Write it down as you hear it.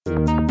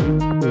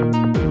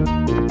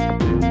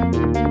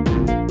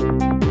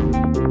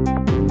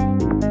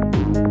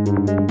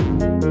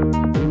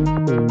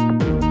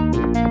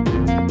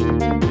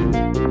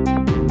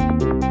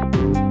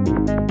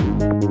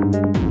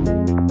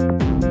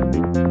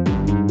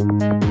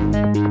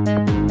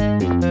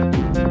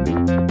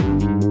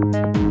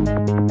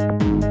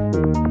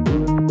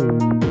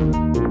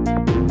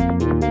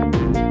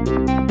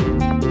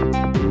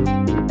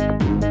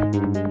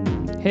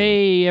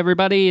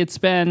everybody. It's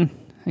Ben,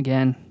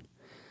 again,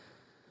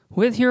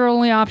 with your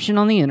only option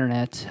on the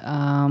internet.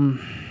 I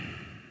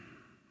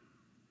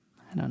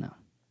don't know.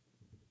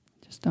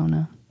 Just don't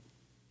know.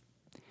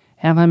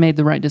 Have I made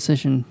the right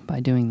decision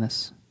by doing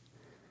this?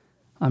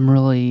 I'm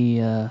really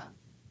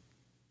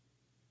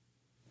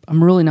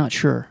not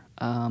sure.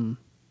 When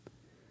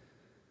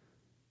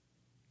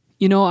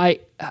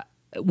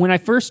I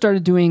first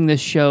started doing this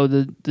show,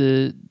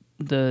 the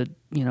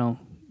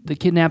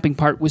kidnapping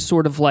part was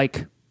sort of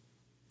like,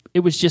 it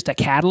was just a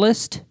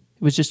catalyst. It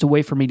was just a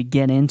way for me to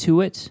get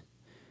into it.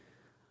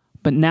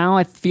 But now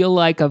I feel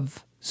like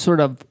I've sort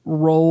of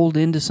rolled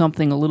into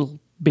something a little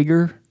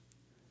bigger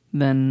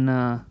than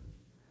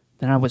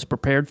I was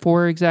prepared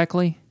for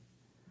exactly.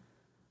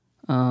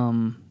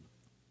 So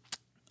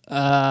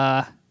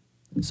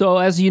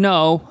as you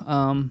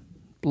know,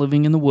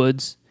 living in the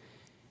woods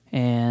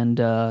and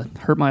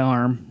hurt my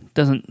arm.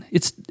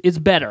 It's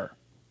better.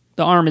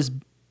 The arm is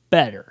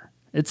better.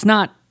 It's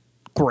not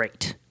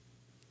great.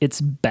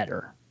 It's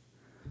better.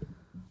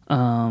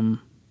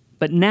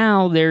 But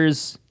now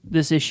there's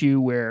this issue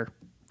where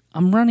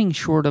I'm running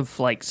short of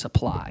like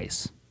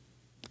supplies.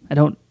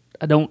 I'm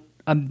able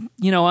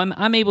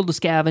to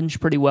scavenge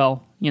pretty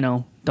well,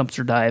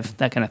 dumpster dive,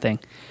 that kind of thing.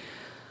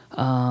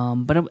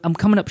 But I'm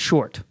coming up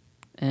short,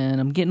 and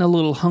I'm getting a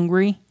little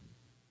hungry,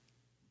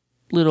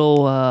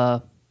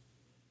 ill.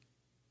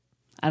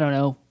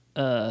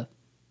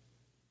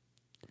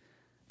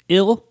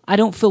 I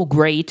don't feel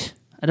great.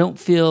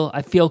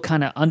 I feel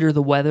kind of under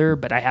the weather,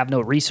 but I have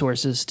no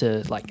resources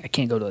to, I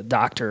can't go to a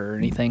doctor or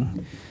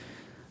anything.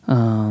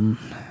 I'm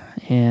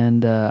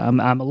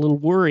a little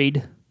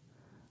worried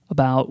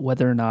about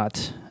whether or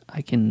not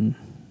I can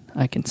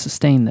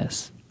sustain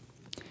this.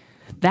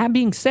 That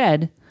being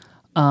said,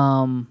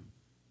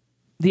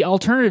 the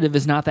alternative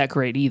is not that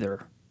great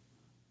either.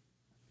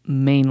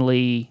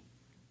 Mainly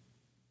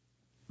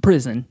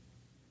prison,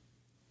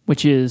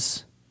 which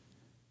is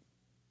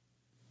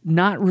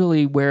not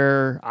really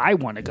where I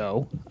want to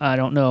go. I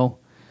don't know.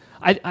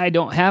 I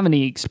don't have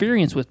any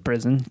experience with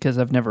prison because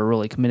I've never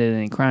really committed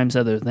any crimes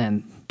other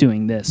than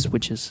doing this,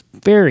 which is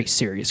very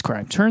serious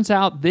crime. Turns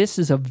out this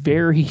is a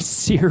very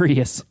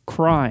serious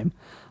crime.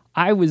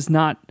 I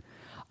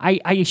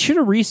should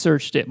have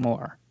researched it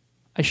more.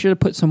 I should have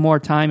put some more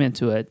time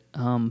into it,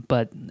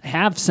 but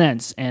have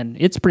since, and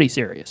it's pretty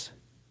serious.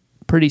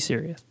 Pretty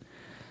serious.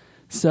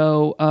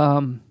 So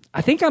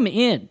I think I'm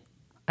in.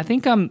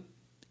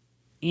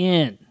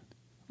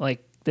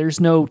 Like,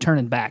 there's no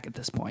turning back at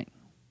this point.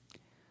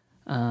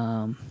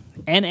 And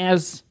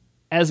as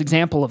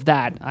example of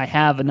that, I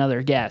have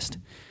another guest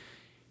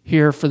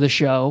here for the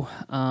show.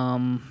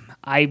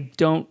 I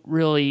don't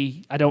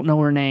know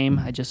her name.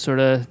 I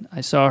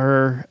saw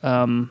her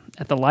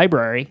at the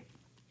library,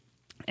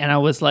 and I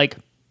was like,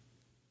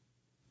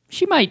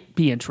 she might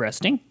be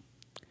interesting.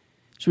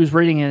 She was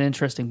reading an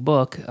interesting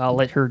book. I'll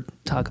let her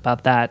talk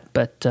about that.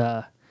 But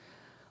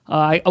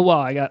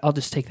I'll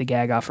just take the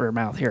gag off her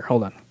mouth here.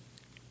 Hold on.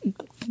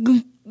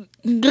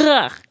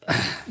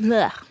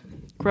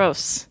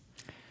 Gross.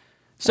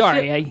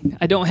 Sorry,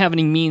 I don't have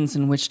any means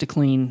in which to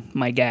clean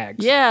my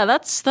gags. Yeah,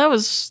 that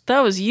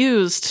was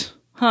used,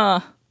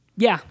 huh?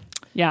 Yeah.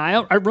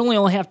 I really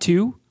only have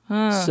two,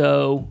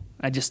 so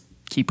I just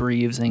keep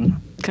reusing.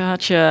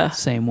 Gotcha.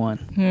 Same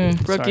one.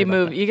 Rookie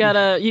move.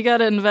 That. You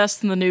gotta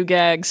invest in the new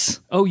gags.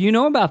 Oh, you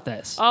know about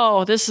this?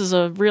 Oh, this is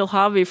a real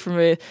hobby for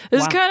me.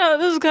 This is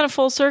kind of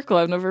full circle.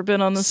 I've never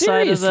been on this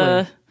side of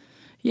the.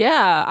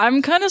 Yeah,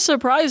 I'm kind of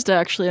surprised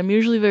actually. I'm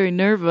usually very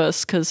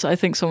nervous because I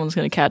think someone's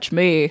gonna catch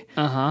me.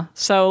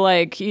 So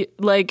I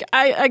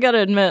gotta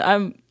admit,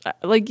 I'm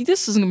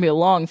this isn't gonna be a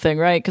long thing,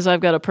 right? Because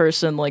I've got a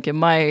person in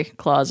my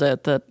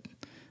closet that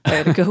I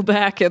had to go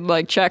back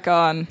and check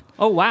on.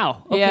 Oh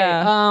wow. Okay.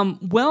 Yeah.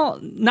 Well,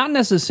 not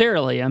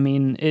necessarily. I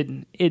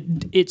mean,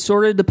 it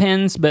sort of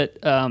depends, but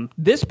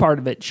this part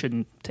of it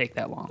shouldn't take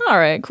that long. All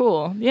right.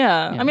 Cool.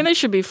 Yeah. I mean, they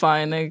should be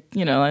fine. They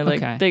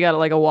they got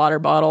a water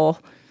bottle.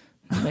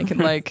 They can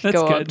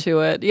go up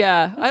to it.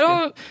 Yeah.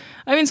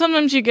 I mean,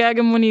 sometimes you gag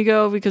them when you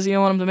go because you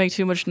don't want them to make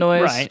too much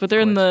noise. Right. But they're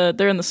in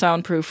the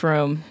soundproof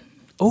room.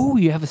 Oh,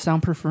 you have a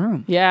soundproof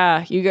room.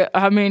 Yeah.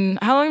 I mean,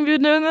 how long have you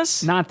been doing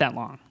this? Not that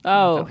long.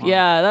 Oh,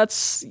 yeah.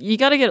 You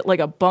got to get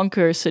a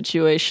bunker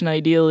situation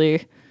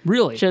ideally.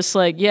 Really? Just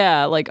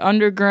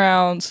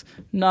underground,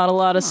 not a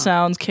lot of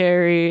sounds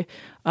carry.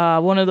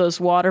 One of those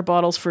water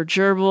bottles for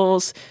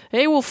gerbils.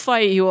 They will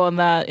fight you on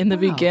that in the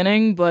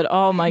beginning, but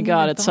oh my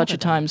god, it's such a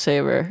time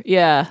saver.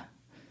 Yeah.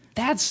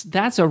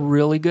 That's a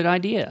really good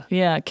idea.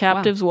 Yeah,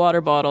 Captive's water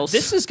bottles.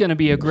 This is going to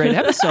be a great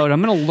episode.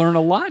 I'm going to learn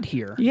a lot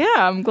here. Yeah,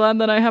 I'm glad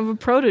that I have a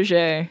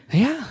protege.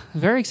 Yeah,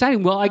 very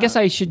exciting. Well, I guess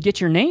I should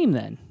get your name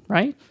then,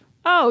 right?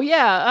 Oh,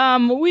 yeah.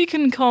 We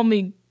can call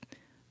me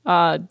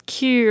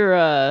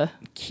Kira.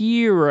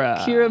 Kira.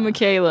 Kira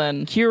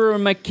McKalen. Kira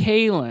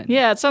McKalen.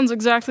 Yeah, it sounds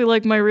exactly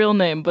like my real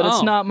name, but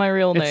it's not my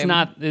real name. It's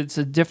not. It's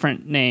a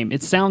different name.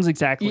 It sounds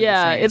exactly the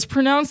Yeah, same. it's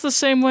pronounced the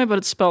same way, but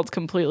it's spelled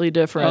completely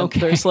different. Okay.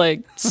 There's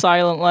like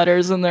silent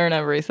letters in there and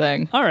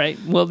everything. All right.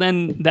 Well,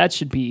 then that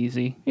should be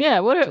easy. Yeah,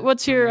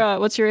 what's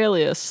your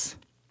alias?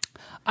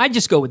 I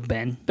just go with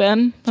Ben.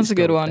 Ben? That's Just a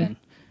good go with one. Ben.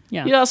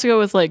 Yeah. You'd also go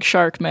with like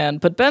Sharkman,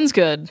 but Ben's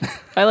good.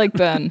 I like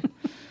Ben.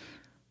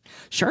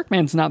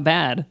 Sharkman's not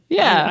bad.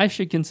 Yeah. I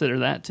should consider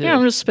that too. Yeah,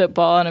 I'm just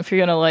spitballing. If you're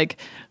gonna like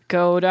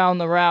go down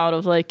the route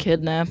of like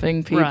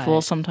kidnapping people,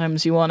 Right.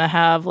 sometimes you want to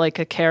have like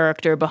a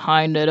character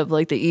behind it of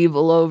like the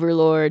evil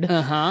overlord,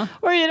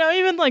 or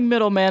even like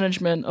middle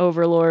management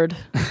overlord.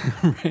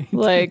 Right.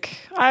 Like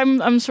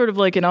I'm sort of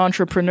like an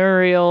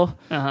entrepreneurial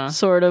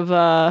sort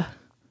of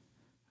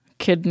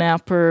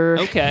kidnapper.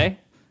 Okay.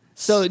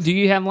 So, do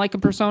you have like a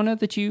persona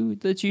that you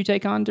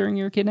take on during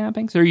your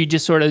kidnappings, or you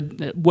just sort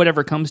of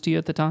whatever comes to you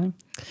at the time?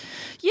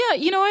 Yeah,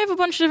 I have a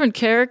bunch of different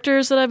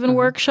characters that I've been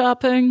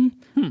workshopping.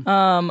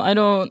 I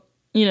don't,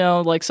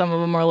 like some of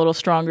them are a little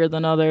stronger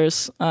than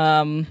others.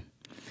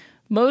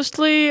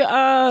 Mostly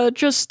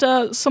just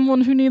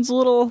someone who needs a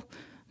little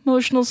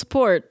emotional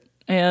support.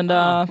 And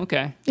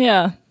Okay,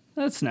 yeah.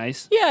 that's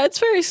nice. Yeah, it's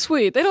very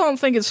sweet. They don't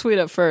think it's sweet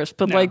at first,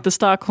 but No. like the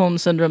Stockholm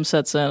syndrome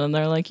sets in and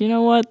they're like, you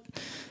know what?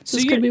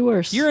 This could be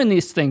worse. You're in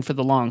this thing for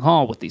the long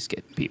haul with these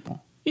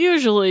people.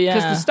 Usually, yeah.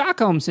 Because the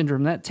Stockholm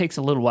syndrome, that takes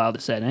a little while to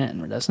set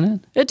in, doesn't it?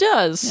 It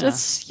does. Yeah.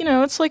 It's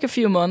it's like a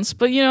few months,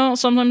 but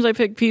sometimes I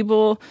pick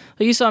people.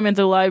 Like you saw me at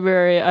the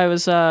library. I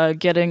was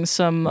getting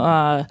some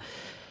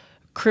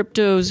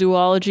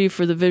cryptozoology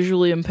for the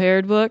visually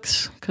impaired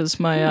books because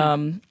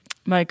my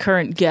my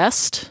current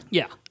guest.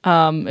 Yeah.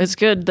 It's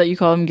good that you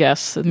call them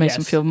guests. It makes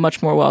them Yes. feel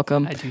much more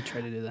welcome. I do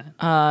try to do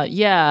that.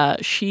 Yeah,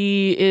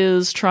 she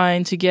is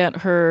trying to get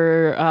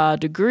her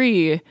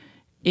degree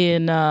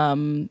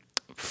in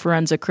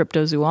forensic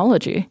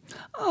cryptozoology.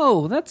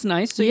 Oh, that's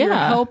nice. So you're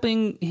Yeah.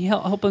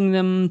 helping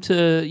them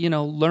to,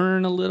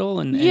 learn a little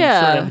and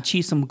Yeah. sort of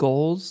achieve some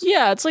goals.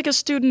 Yeah, it's like a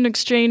student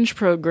exchange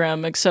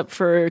program, except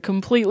for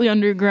completely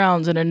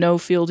underground in a no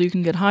field you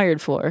can get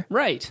hired for.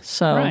 Right.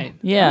 So, right.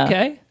 yeah.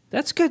 Okay.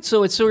 That's good.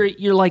 So it's sort of,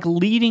 you're like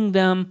leading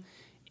them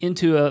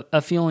into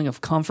a feeling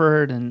of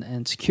comfort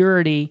and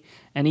security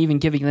and even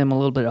giving them a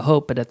little bit of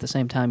hope, but at the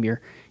same time you're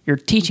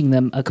teaching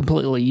them a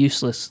completely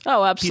useless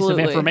Oh, piece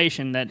absolutely. of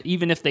information that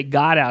even if they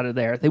got out of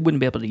there, they wouldn't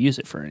be able to use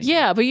it for anything.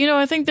 Yeah, but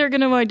I think they're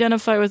going to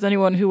identify with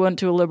anyone who went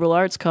to a liberal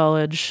arts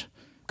college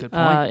Good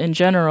point. in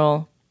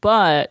general,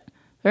 but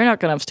they're not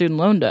going to have student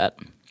loan debt.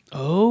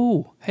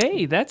 Oh,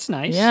 hey, that's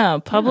nice. Yeah,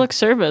 public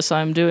service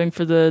I'm doing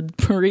for the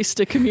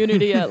barista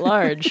community at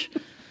large.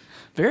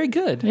 Very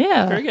good.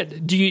 Yeah. Very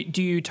good. Do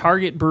you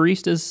target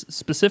baristas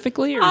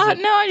specifically, or is it?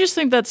 No, I just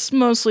think that's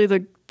mostly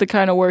the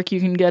kind of work you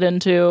can get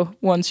into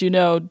once you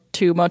know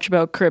too much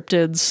about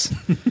cryptids,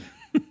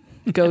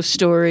 ghost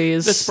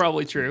stories, That's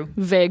probably true.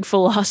 vague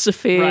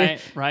philosophy. Right.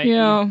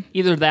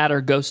 Either that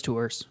or ghost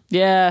tours.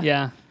 Yeah.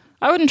 Yeah.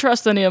 I wouldn't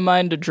trust any of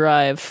mine to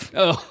drive.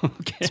 Oh,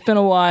 okay. It's been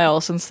a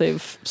while since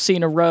they've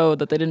seen a road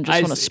that they didn't just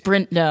I want to see.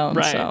 sprint down.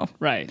 Right. So.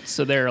 Right.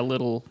 So they're a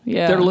little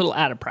Yeah. they're a little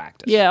out of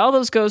practice. Yeah, all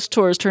those ghost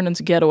tours turn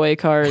into getaway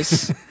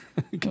cars.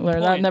 Where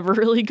that point. never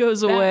really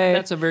goes away.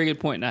 That's a very good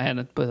point. And I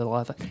hadn't put a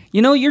lot of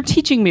you're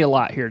teaching me a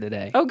lot here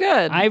today. Oh,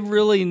 good. I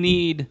really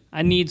need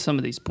some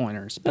of these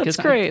pointers because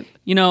That's great.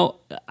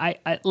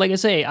 I like I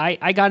say,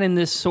 I got in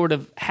this sort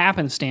of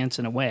happenstance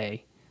in a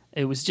way.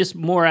 It was just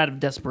more out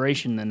of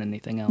desperation than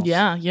anything else.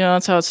 Yeah,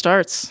 that's how it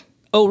starts.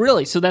 Oh,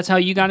 really? So that's how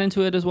you got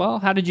into it as well?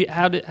 How did you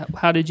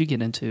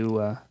get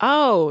into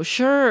Oh,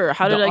 sure.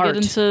 How The did I art.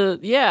 get into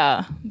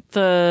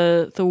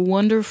the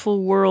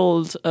wonderful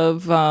world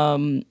of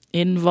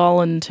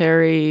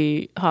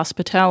involuntary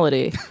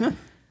hospitality?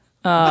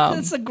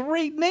 That's a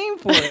great name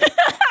for it.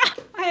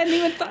 I hadn't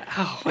even thought.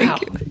 Oh, wow.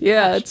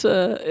 Yeah, it's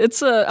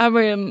a. I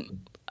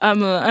mean,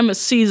 I'm a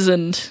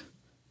seasoned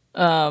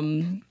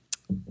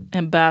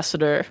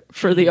ambassador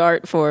for the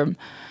art form.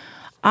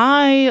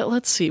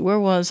 Let's see, where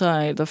was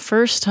I? The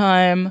first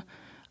time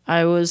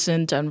I was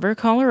in Denver,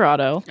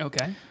 Colorado,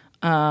 Okay.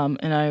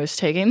 and I was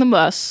taking the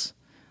bus.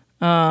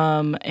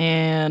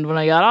 And when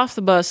I got off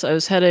the bus, I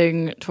was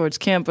heading towards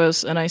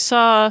campus, and I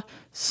saw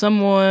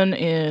someone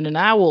in an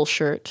owl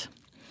shirt.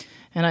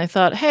 And I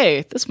thought,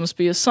 hey, this must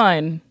be a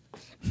sign.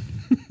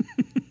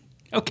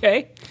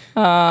 Okay.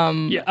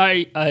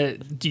 Yeah.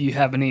 Do you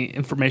have any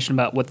information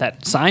about what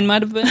that sign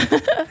might have been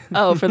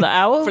Oh, for the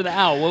owl? for the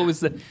owl? What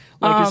was the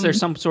like? Is there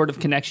some sort of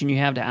connection you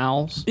have to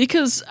owls?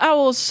 Because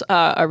owls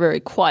are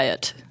very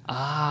quiet.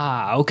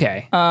 Ah,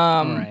 okay.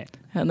 All right.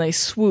 And they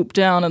swoop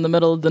down in the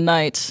middle of the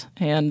night.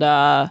 And,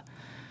 there's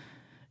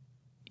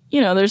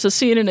a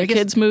scene in a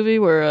kid's movie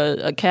where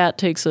a cat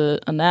takes a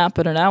nap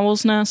at an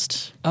owl's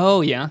nest. Oh,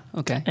 yeah.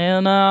 Okay.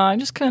 And I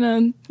just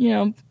kind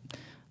of,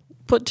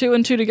 put two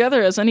and two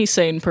together as any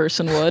sane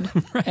person would.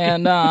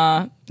 And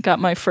got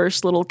my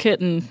first little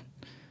kitten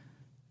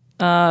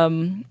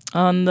on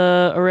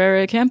the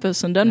Auraria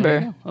campus in Denver.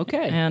 There you go.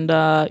 Okay. And,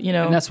 you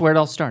know. And that's where it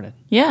all started.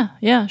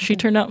 Yeah. She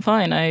turned out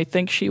fine. I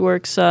think she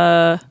works,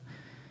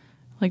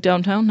 like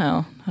downtown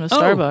now at a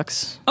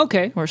Starbucks.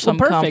 Okay. Or some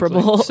perfectly.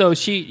 comparable. So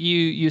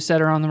you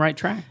set her on the right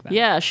track then.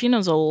 Yeah, she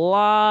knows a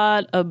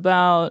lot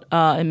about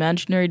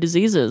imaginary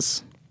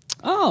diseases.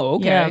 Oh,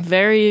 okay. Yeah,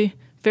 very,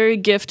 very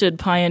gifted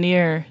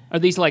pioneer. Are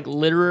these like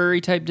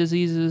literary type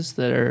diseases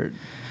that are...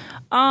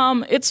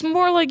 It's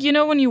more like, you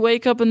know, when you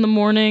wake up in the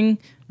morning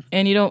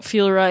and you don't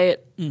feel right,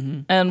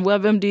 and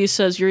WebMD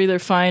says you're either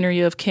fine or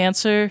you have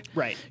cancer.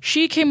 Right.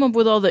 She came up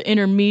with all the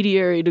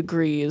intermediary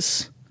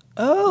degrees.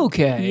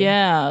 Okay.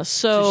 Yeah,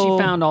 So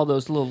she found all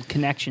those little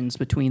connections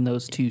between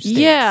those two states.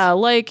 Yeah,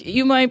 like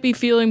you might be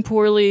feeling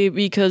poorly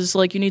because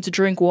like you need to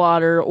drink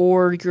water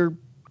or your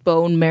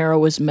bone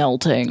marrow is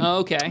melting.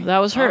 Okay. That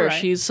was her. All right.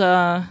 She is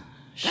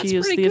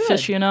pretty the good.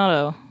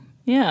 aficionado.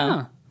 Yeah.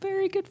 Huh.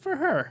 Very good for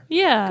her.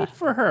 Yeah. Good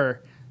for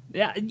her.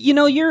 Yeah, you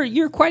know,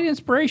 you're quite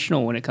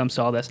inspirational when it comes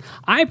to all this.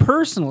 I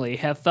personally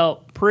have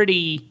felt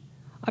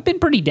I've been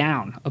pretty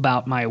down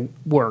about my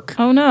work.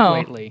 Oh no.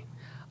 Lately.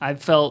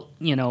 I've felt,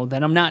 you know,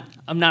 that I'm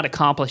not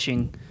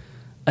accomplishing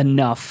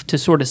enough to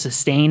sort of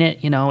sustain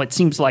it. You know, it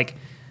seems like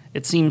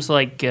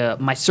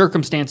my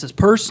circumstances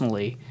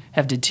personally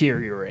have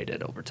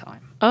deteriorated over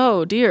time.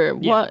 Oh dear.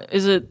 Yeah. What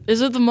is it?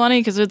 Is it the money?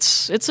 Because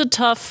it's a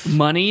tough.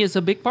 Money is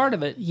a big part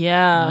of it.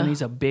 Yeah.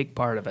 Money's a big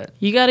part of it.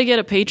 You got to get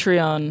a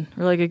Patreon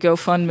or like a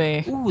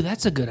GoFundMe. Ooh,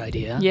 that's a good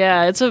idea.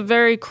 Yeah, it's a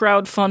very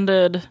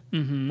crowd-funded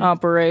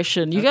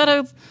operation. You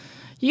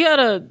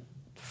gotta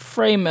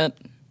frame it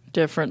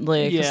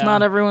differently because Yeah.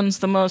 not everyone's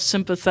the most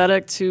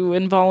sympathetic to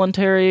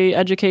involuntary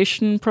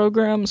education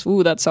programs.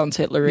 Ooh, that sounds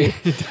Hitlery.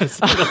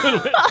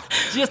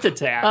 Just a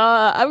tad.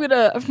 I'm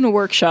gonna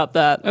workshop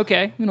that.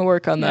 Okay. I'm gonna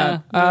work on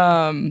that.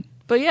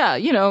 But yeah,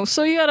 you know,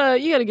 so you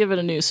gotta give it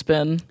a new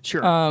spin.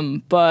 Sure.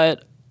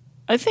 But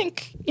I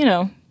think, you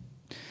know,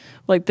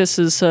 like this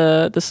is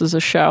a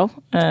show,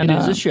 and It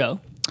is a show,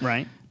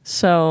 right?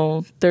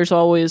 so there's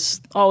always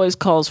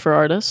calls for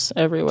artists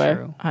everywhere.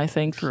 True. I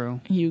think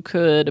True. you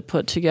could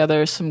put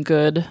together some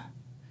good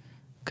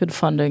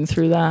funding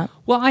through that.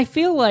 Well, I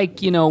feel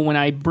like, you know, when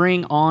I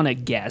bring on a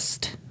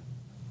guest,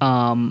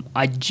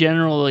 I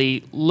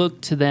generally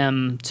look to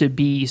them to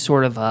be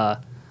sort of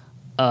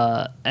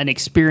an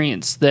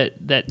experience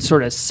that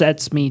sort of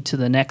sets me to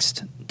the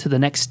next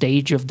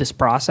stage of this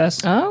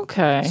process.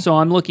 Okay. So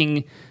I'm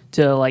looking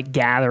to like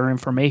gather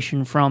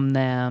information from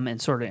them and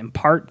sort of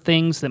impart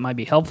things that might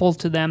be helpful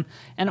to them,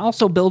 and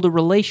also build a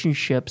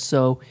relationship.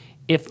 So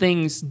if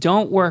things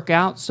don't work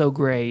out so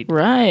great,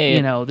 Right.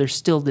 you know, there's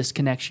still this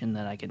connection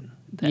that I can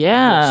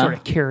Yeah. sort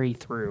of carry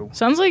through.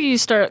 Sounds like you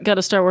got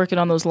to start working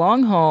on those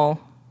long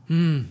haul.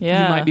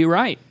 Yeah. You might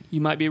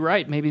be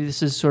right. Maybe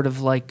this is sort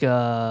of like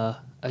a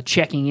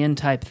checking in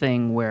type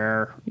thing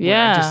where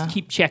Yeah. I just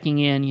keep checking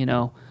in, you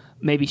know,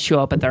 maybe show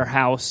up at their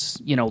house,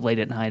 you know, late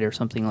at night or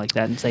something like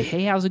that and say,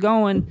 hey, how's it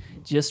going?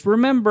 Just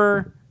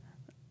remember,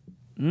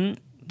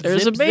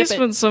 There's a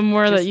basement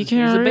somewhere that you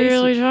can't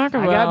really talk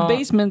about. I got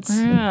basements.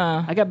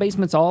 Yeah. I got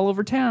basements all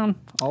over town,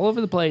 all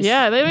over the place.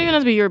 Yeah, they don't even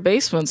have to be your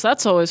basements.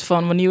 That's always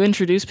fun when you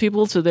introduce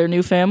people to their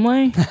new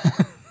family.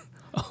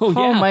 Oh, yeah.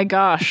 Oh my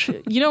gosh.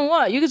 You know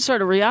what? You could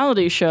start a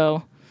reality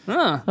show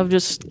of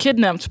just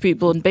kidnapped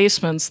people in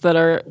basements that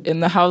are in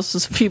the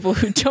houses of people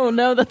who don't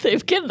know that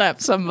they've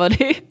kidnapped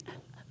somebody.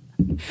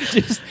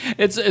 Just,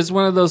 it's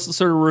one of those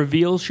sort of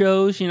reveal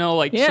shows, you know,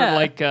 like sort Yeah. of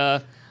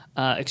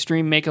like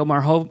Extreme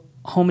Makeover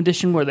Home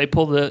Edition, where they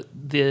pull the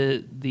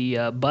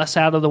bus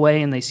out of the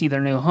way and they see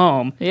their new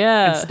home.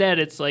 Yeah. Instead,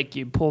 it's like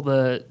you pull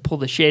the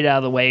shade out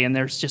of the way and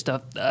there's just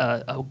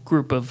a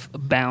group of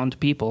bound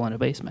people in a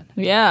basement,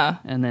 Yeah.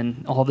 and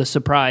then all the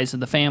surprise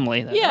of the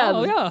family. That, Yeah.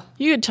 oh yeah.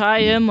 You could tie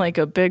in like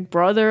a Big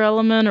Brother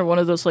element or one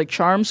of those like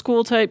charm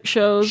school type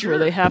shows Sure. where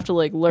they have to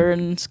like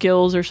learn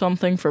skills or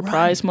something for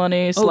prize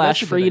money / that's a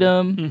good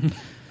freedom.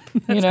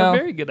 That's You know? a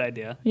very good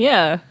idea.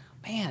 Yeah.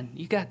 Man,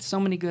 you got so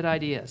many good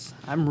ideas.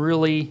 I'm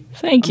really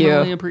Thank you.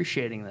 really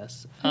appreciating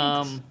this.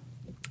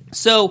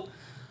 So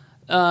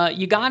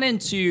you got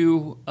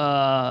into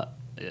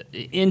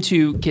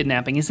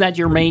kidnapping. Is that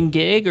your main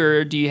gig,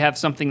 or do you have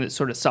something that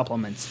sort of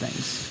supplements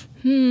things?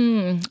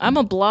 I'm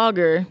a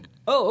blogger.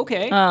 Oh,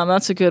 okay.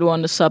 That's a good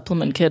one to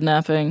supplement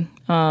kidnapping.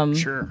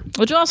 Sure.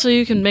 Which also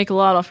you can make a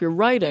lot off your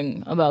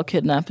writing about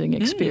kidnapping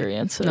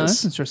experiences. No,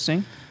 that's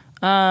interesting.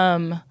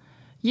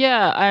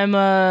 Yeah,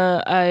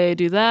 I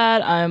do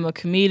that. I'm a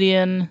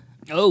comedian.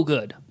 Oh,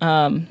 good.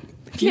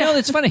 You know,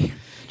 it's funny.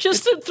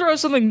 Just to throw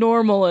something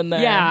normal in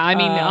there. Yeah, I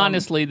mean,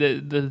 honestly,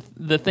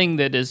 the thing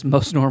that is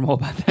most normal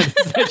about that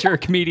is that you're a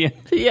comedian.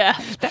 Yeah.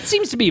 That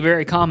seems to be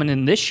very common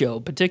in this show,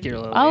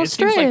 particularly. Oh, It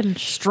seems like,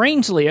 strange.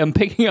 strangely, I'm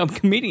picking up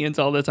comedians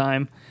all the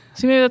time.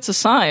 See, maybe that's a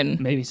sign.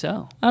 Maybe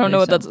so. I don't know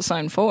what that's a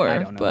sign for. I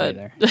don't know but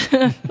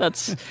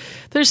either.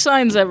 there's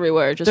signs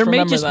everywhere. Just there may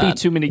remember just that. be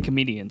too many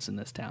comedians in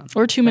this town.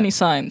 Or too many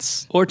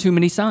signs. Or too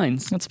many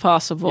signs. It's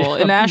possible.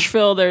 In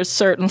Asheville, there's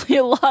certainly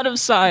a lot of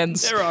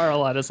signs. There are a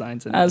lot of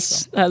signs in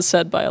as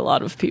said by a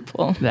lot of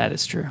people. That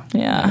is true.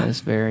 Yeah. That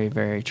is very,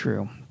 very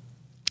true.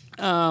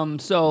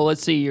 So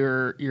let's see.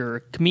 You're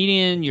a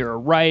comedian. You're a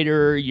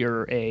writer.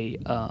 You're a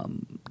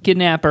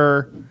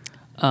kidnapper.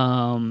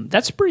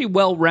 That's a pretty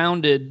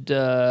well-rounded.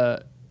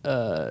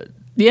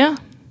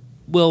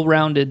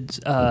 Well-rounded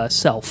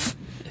self,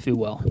 if you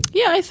will.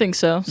 Yeah, I think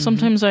so.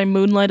 Sometimes I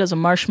moonlight as a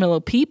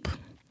marshmallow peep.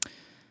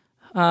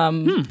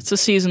 It's a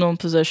seasonal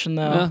position,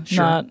 though,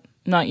 sure.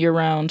 not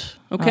year-round.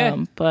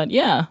 Okay. But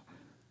yeah,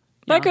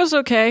 that goes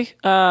okay,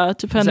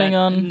 depending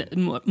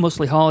on...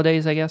 Mostly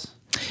holidays, I guess?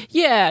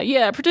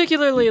 Yeah,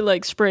 particularly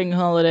like spring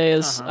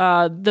holidays.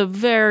 The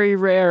very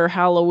rare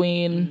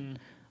Halloween,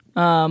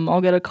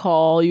 I'll get a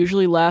call,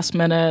 usually last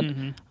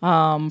minute,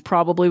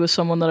 probably with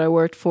someone that I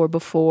worked for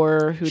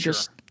before who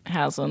just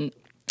hasn't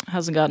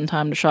gotten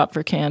time to shop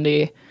for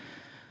candy.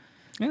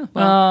 Yeah.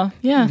 Well,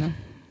 yeah.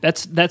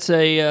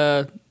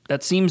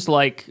 That seems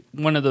like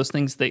one of those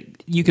things that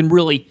you can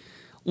really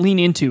lean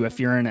into if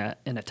you're in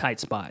a tight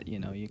spot.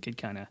 You could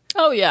kind of.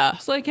 Oh yeah.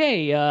 It's like,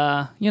 hey,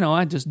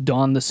 I just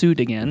donned the suit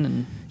again,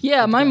 and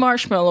my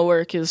marshmallow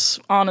work is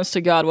honest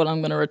to God what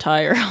I'm going to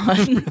retire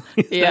on.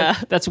 Yeah,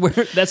 that's where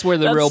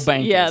the real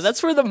bank. Yeah, is.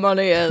 That's where the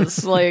money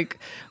is. Like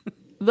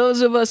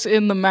those of us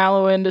in the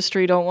mallow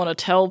industry don't want to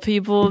tell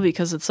people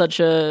because it's such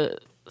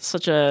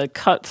a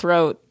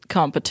cutthroat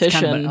competition.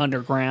 It's kind of an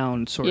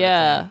underground sort of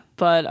thing.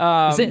 But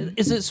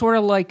is it sort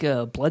of like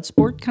a blood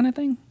sport kind of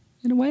thing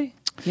in a way?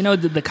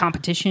 The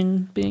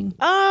competition being?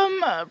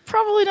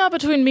 Probably not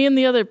between me and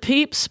the other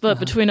peeps, but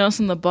between us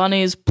and the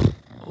bunnies.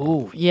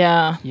 Oh,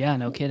 yeah. Yeah,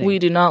 no kidding. We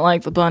do not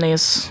like the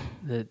bunnies.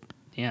 It's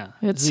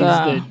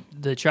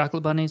the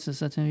chocolate bunnies. Is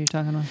that what you're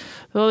talking about?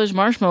 Well, there's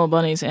marshmallow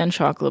bunnies and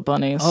chocolate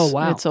bunnies. Oh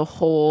wow! It's a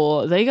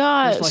whole. They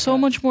got so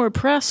much more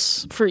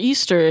press for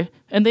Easter,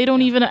 and they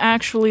don't even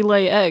actually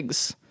lay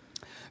eggs.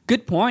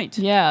 Good point.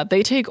 Yeah,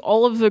 they take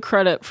all of the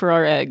credit for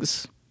our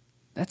eggs.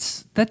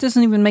 That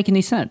doesn't even make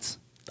any sense.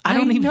 I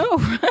don't even know.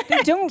 Right?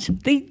 They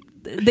don't.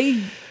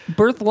 They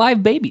birth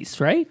live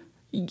babies, right?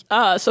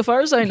 So far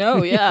as I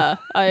know, yeah.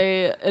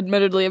 I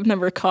admittedly have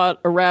never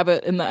caught a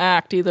rabbit in the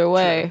act either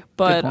way, sure.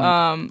 But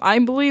I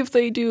believe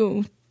they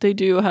do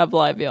have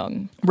live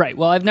young. Right.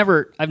 Well, I've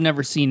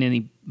never seen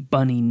any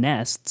bunny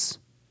nests.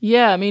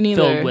 Yeah, me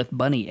neither. Filled with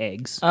bunny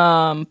eggs.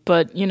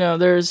 But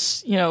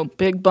there's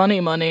big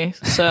bunny money,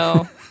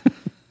 so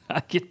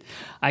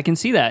I can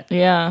see that.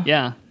 Yeah.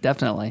 Yeah,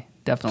 definitely.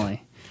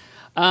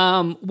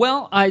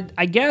 Well,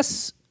 I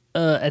guess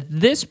at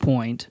this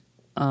point,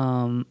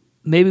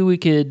 maybe we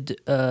could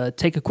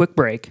take a quick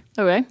break.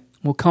 Okay.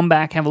 We'll come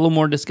back, have a little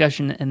more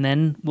discussion, and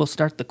then we'll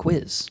start the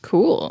quiz.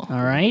 Cool.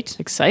 All right?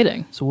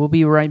 Exciting. So we'll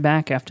be right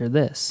back after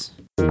this.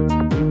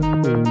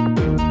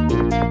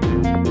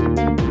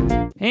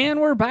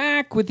 And we're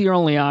back with your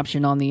only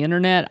option on the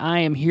internet. I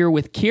am here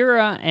with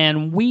Kira,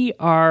 and we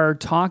are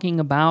talking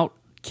about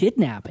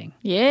kidnapping.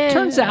 Yeah.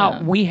 Turns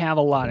out we have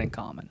a lot in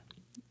common.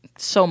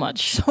 So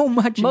much.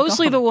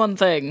 Mostly the one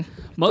thing.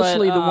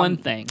 Mostly the one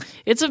thing.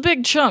 It's a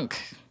big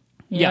chunk.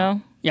 You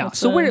know? Yeah.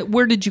 So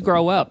where did you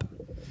grow up?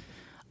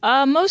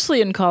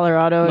 Mostly in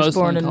Colorado. I was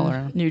born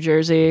in New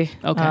Jersey.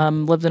 Okay.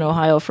 Lived in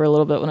Ohio for a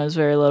little bit when I was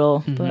very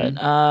little.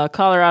 But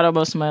Colorado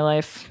most of my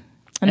life.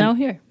 And now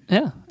here.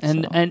 Yeah.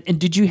 And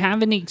did you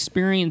have any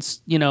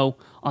experience,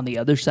 on the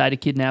other side of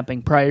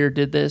kidnapping prior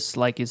to this?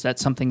 Like, is that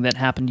something that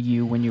happened to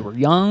you when you were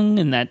young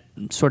and that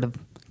sort of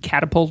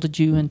catapulted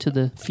you into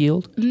the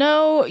field?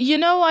 No,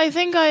 I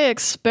think I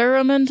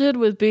experimented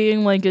with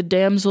being like a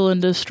damsel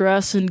in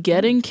distress and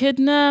getting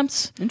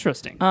kidnapped.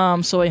 Interesting.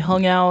 So I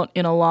hung out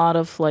in a lot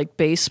of like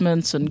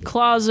basements and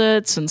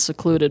closets and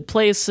secluded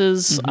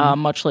places,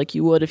 much like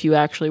you would if you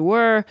actually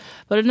were,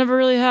 but it never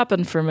really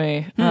happened for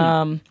me.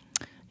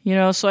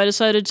 So I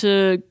decided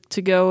to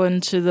go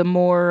into the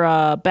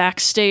more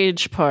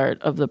backstage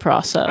part of the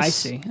process. I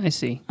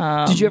see.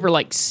 Did you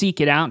ever seek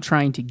it out,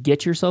 trying to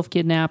get yourself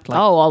kidnapped?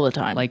 All the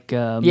time. Maybe,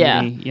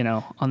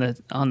 on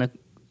the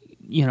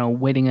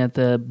waiting at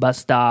the bus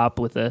stop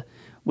with a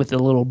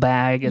little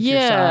bag at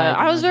your side. Yeah,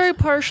 I was very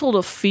partial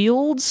to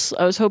fields.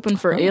 I was hoping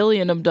for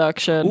alien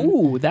abduction.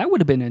 Ooh, that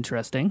would have been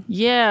interesting.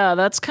 Yeah,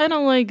 that's kind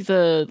of like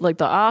the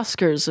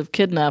Oscars of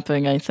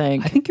kidnapping, I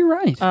think. I think you're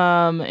right.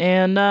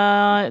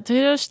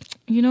 They just,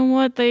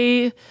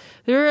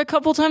 there were a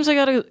couple times I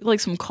got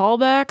some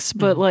callbacks,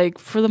 but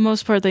for the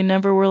most part, they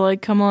never were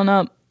like, come on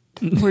up.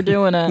 We're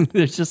doing it.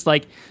 It's just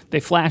they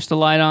flash the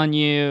light on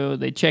you,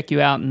 they check you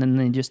out, and then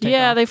they just take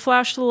off. They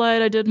flashed the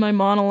light. I did my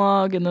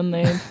monologue, and then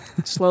they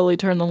slowly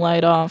turned the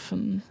light off.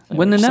 And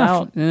wasn't enough.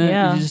 Out.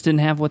 Yeah. You just didn't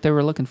have what they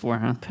were looking for,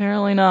 huh?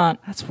 Apparently not.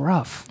 That's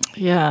rough.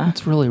 Yeah.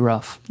 That's really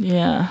rough.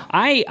 Yeah.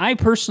 I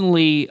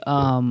personally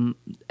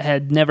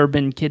had never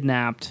been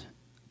kidnapped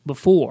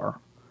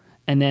before,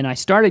 and then I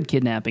started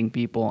kidnapping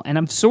people, and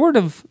I'm sort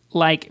of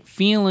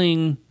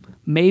feeling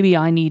maybe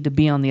I need to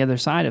be on the other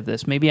side of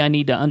this. Maybe I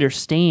need to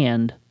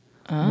understand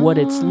what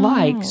it's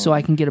like so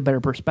I can get a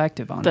better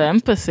perspective on The it.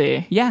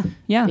 empathy. Yeah.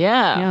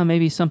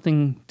 Maybe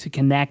something to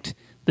connect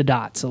the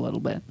dots a little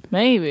bit.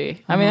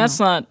 Maybe. I mean, that's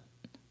not.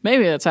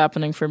 Maybe that's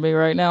happening for me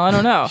right now. I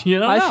don't know. You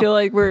don't I know. feel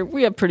like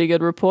we have pretty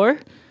good rapport.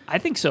 I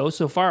think so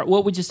far.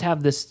 Well, we just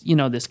have this,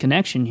 this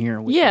connection here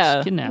with Yeah,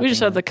 this kidnapping. we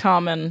just have the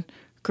common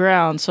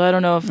ground, so I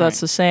don't know if that's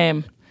the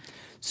same.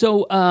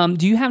 So,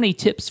 do you have any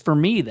tips for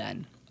me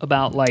then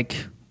about like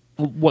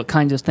what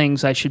kinds of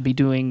things I should be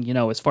doing?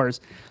 As far as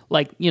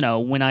like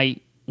when I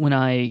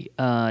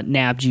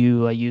nabbed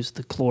you, I used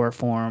the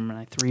chloroform and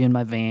I threw you in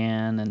my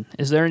van. And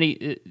is there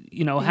any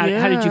how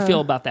did you feel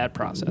about that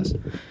process?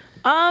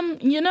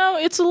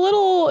 It's a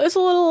little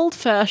old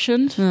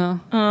fashioned. Yeah.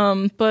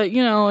 But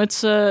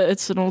it's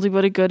an oldie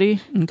but a goodie.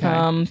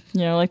 Okay.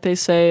 Like they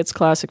say, it's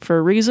classic for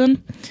a reason.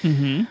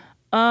 Mm-hmm.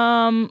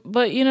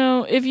 But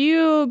if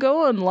you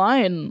go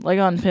online, like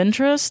on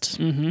Pinterest,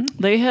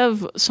 they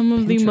have some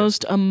of the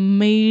most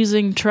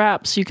amazing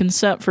traps you can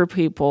set for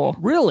people.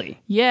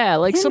 Really? Yeah,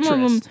 like some of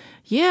them. Pinterest?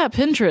 Yeah,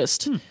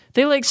 Pinterest.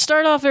 They like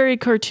start off very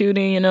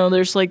cartoony.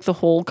 There's like the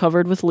hole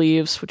covered with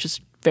leaves, which is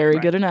very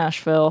good in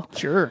Asheville.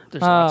 Sure.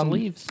 There's lots of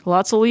leaves.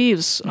 Lots of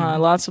leaves.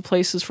 Lots of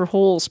places for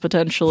holes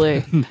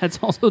potentially. That's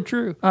also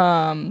true.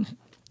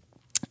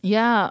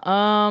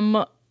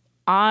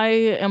 I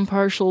am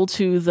partial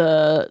to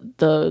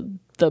the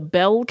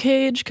bell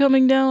cage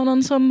coming down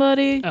on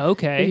somebody. If you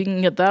Okay.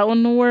 can get that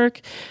one to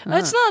work.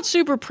 It's not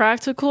super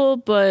practical,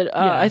 but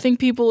I think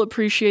people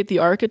appreciate the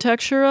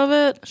architecture of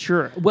it.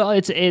 Sure. Well,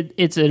 it's an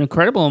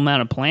incredible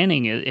amount of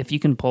planning if you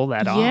can pull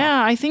that off.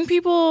 Yeah, I think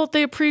people,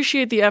 they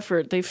appreciate the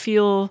effort. They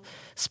feel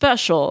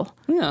special.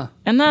 Yeah.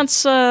 And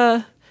that's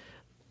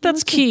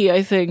key,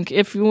 I think,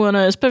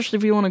 especially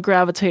if you want to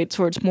gravitate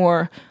towards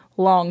more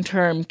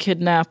long-term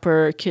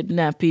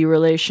kidnappee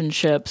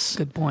relationships.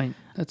 Good point.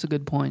 That's a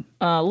good point.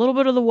 A little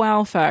bit of the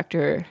wow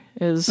factor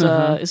is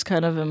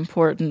kind of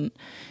important.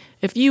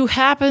 If you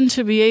happen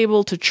to be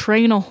able to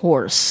train a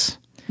horse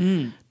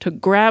to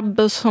grab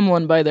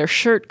someone by their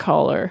shirt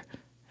collar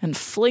and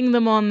fling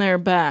them on their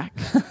back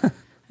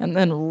and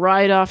then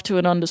ride off to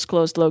an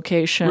undisclosed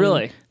location,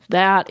 Really?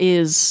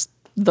 that's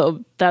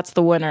the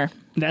winner.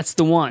 That's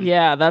the one.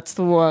 Yeah, that's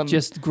the one.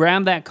 Just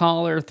grab that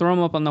collar, throw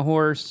them up on the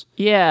horse,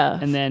 yeah,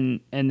 and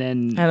then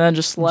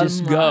just let just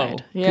them go.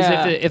 ride. Because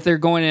Yeah. if they're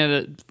going at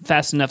a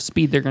fast enough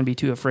speed, they're going to be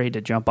too afraid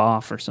to jump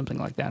off or something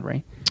like that,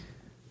 right?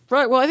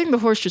 Right. Well, I think the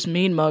horse just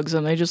mean mugs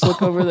them. They just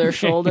look over their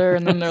shoulder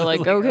and then they're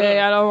like, "Okay,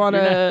 I don't want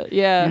to."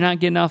 Yeah, You're not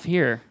getting off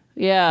here.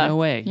 yeah. No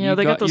way.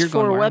 They got those you're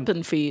going 4 where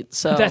weapon feet.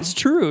 So That's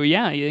true.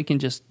 Yeah, they can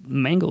just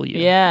mangle you.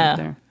 Yeah. right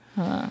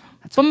there.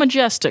 but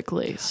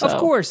majestically. So. Of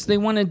course, they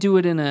want to do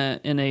it in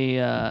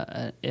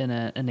an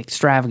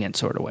extravagant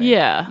sort of way.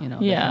 Yeah.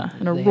 they yeah. have-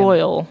 And a they have-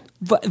 royal.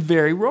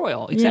 very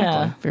royal. Exactly.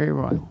 Yeah. Very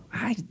royal.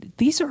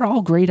 These are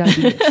all great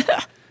ideas.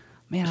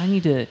 Man, I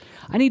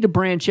need to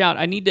branch out.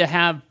 I need to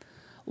have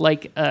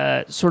like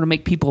sort of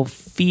make people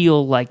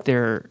feel like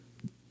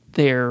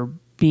they're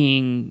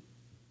being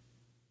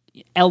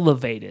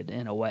elevated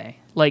in a way.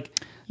 Like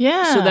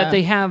Yeah. so that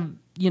they have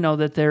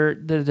that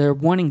they're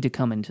wanting to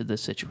come into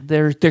this situation.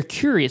 They're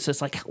curious.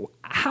 It's like,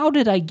 how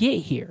did I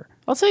get here?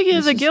 I'll take you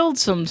to the guild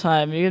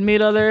sometime. You can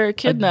meet other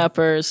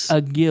kidnappers. A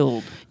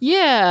guild.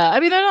 Yeah, I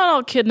mean they're not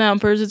all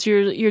kidnappers. It's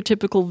your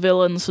typical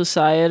villain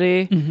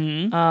society.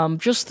 Mm-hmm.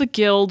 Just the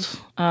guild.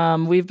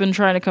 We've been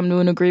trying to come to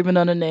an agreement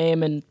on a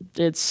name, and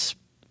it's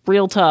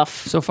real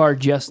tough. So far,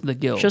 just the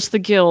guild. Just the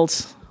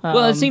guild.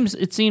 well,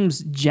 it seems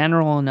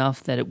general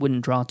enough that it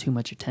wouldn't draw too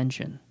much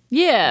attention.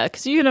 Yeah,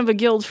 because you can have a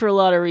guild for a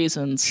lot of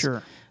reasons.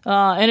 Sure.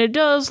 And it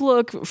does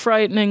look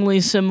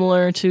frighteningly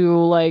similar to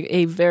like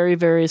a very,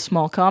 very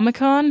small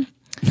Comic-Con.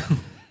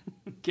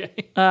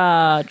 Okay.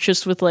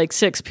 Just with like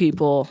 6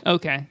 people.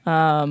 Okay.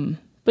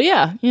 But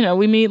yeah,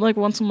 we meet like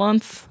once a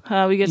month.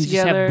 We get You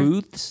together. just have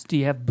booths? Do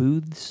you have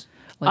booths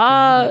like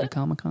at a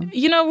Comic-Con?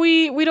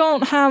 We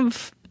don't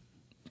have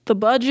the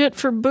budget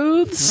for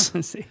booths,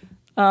 Let's see.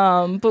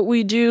 but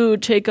we do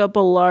take up a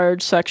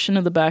large section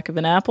of the back of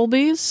an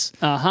Applebee's.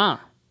 Uh-huh.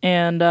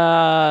 And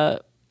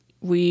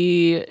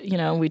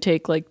we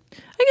take like,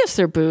 I guess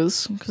they're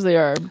booths because they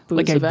are booths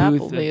Like a of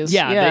booth. Applebee's.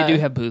 Yeah, they do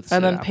have booths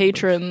And at then Applebee's.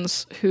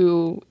 patrons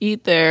who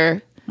eat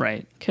there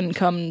Right. can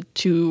come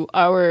to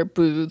our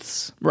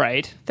booths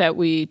Right. that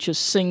we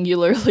just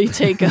singularly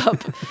take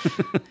up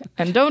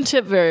and don't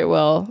tip very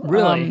well.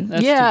 Really?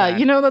 That's too yeah,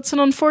 bad. that's an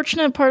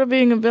unfortunate part of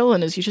being a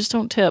villain is you just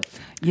don't tip.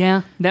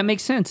 Yeah, that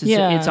makes sense. It's,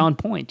 Yeah. it's on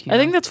point. I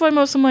think that's why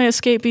most of my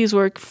escapees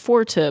work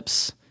for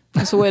tips.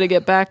 It's a way to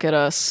get back at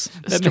us,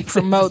 is That to makes sense.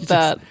 promote It's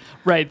that.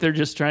 right. They're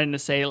just trying to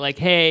say, like,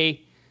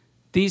 hey,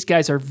 these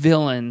guys are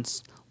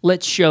villains.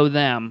 Let's show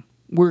them.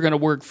 We're going to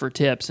work for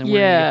tips, and we're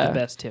going to Yeah. get the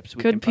best tips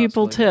we can Good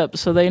people possibly get. tip,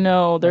 so they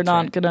know they're That's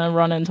not right. going to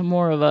run into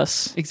more of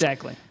us.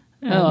 Exactly.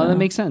 Oh, that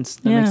makes sense.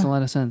 That Yeah. makes a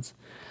lot of sense.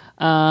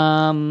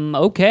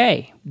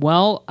 Okay.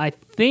 Well, I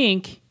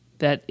think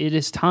that it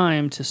is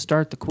time to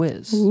start the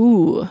quiz.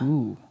 Ooh.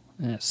 Ooh.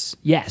 Yes.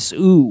 Yes.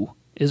 Ooh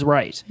is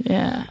right.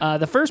 Yeah.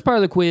 The first part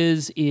of the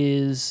quiz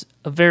is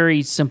a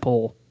very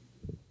simple.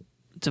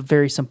 It's a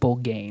very simple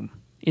game.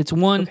 It's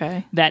one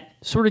that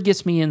sort of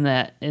gets me in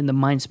the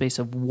mind space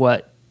of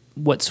what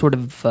sort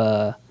of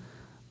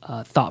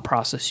thought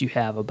process you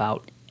have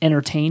about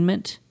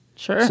entertainment.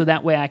 Sure. So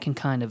that way I can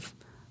kind of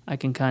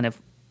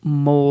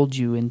mold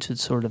you into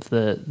sort of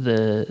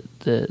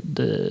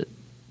the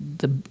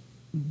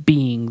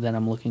being that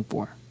I'm looking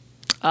for.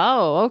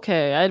 Oh,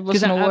 okay. I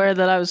wasn't aware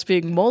that I was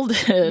being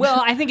molded.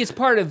 Well, I think it's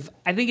part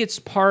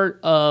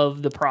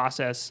of the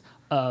process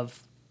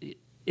of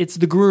it's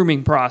the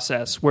grooming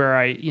process where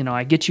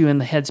I get you in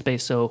the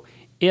headspace. So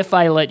if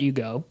I let you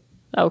go,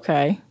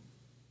 okay.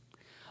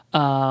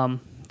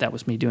 That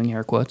was me doing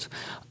air quotes.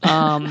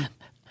 I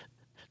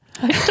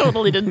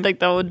totally didn't think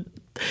that would.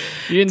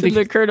 You didn't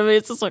occur to me.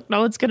 It's just like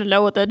no one's gonna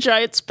know what that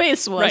giant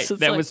space was. Right. It's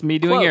that like was me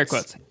doing air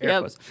quotes.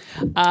 Air quotes.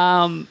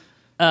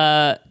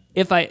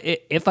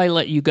 If I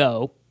let you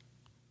go,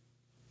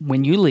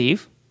 when you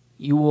leave,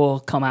 you will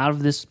come out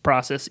of this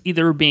process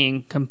either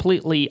being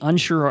completely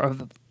unsure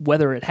of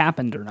whether it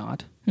happened or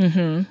not,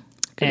 and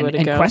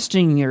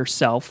questioning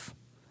yourself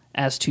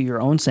as to your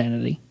own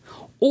sanity,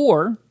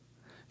 or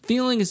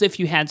feeling as if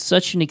you had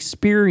such an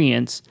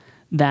experience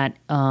that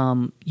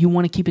you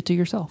want to keep it to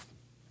yourself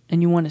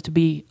and you want it to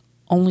be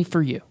only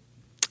for you.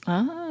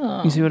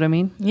 Oh. You see what I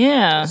mean?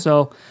 Yeah.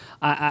 So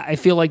I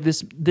feel like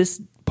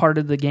this part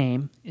of the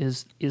game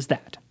is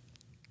that.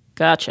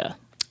 Gotcha.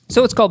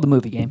 So it's called the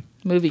movie game.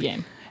 Movie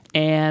game.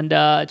 And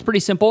it's pretty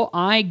simple.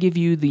 I give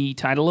you the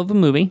title of a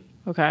movie.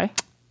 Okay.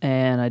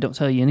 And I don't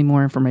tell you any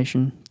more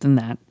information than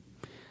that.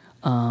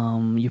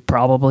 You've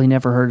probably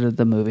never heard of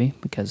the movie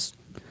because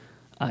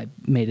I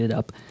made it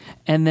up.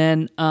 And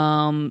then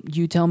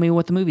you tell me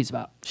what the movie's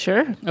about.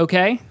 Sure.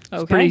 Okay?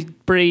 Okay. It's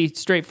pretty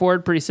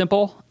straightforward, pretty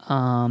simple.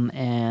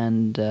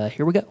 And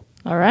here we go.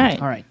 All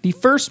right. All right. The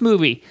first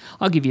movie,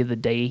 I'll give you the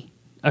day,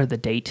 or the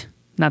date.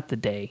 Not the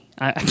day.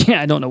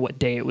 I don't know what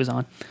day it was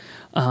on.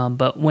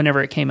 But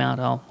whenever it came out,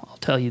 I'll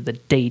tell you the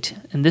date.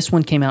 And this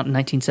one came out in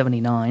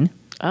 1979.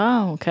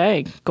 Oh,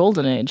 okay.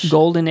 Golden Age.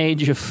 Golden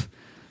Age of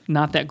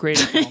not that great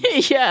of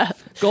films. Yeah.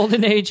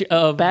 Golden Age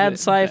of... Bad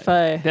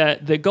sci-fi.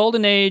 The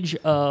Golden Age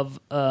of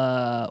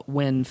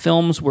when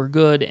films were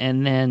good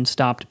and then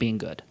stopped being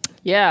good.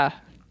 Yeah.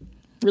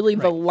 Really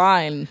the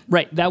line.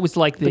 Right. That was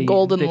like the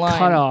golden line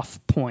cutoff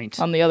point.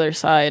 On the other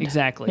side.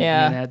 Exactly.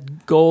 Yeah. And it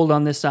had gold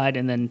on this side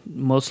and then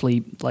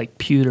mostly like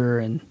pewter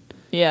and...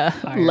 Yeah,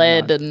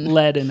 lead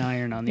and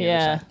iron on the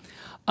other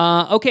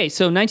side. Okay,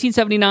 so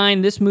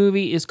 1979, this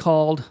movie is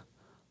called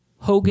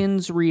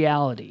Hogan's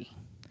Reality.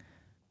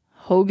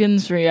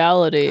 Hogan's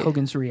Reality.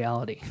 Hogan's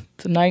Reality.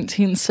 The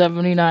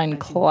 1979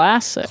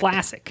 classic.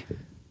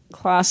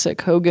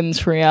 Classic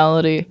Hogan's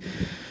Reality.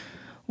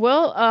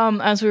 Well,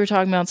 as we were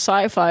talking about,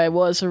 sci-fi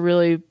was a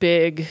really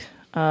big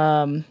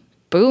boom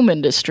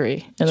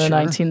industry in the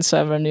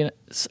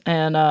 1970s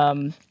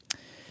and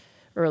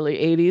early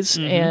 80s.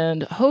 Mm-hmm.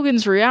 And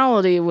Hogan's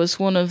Reality was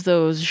one of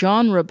those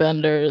genre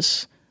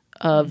benders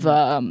of,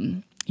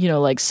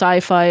 like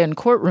sci-fi and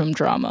courtroom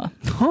drama.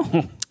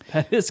 Oh,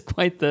 that is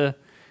quite the...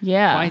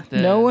 Yeah,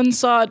 no one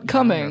saw it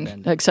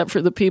coming except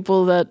for the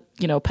people that,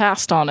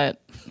 passed on it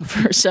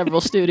for several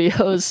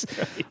studios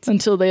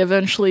until they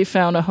eventually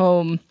found a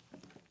home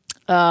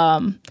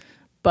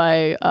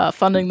by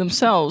funding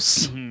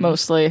themselves,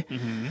 mostly.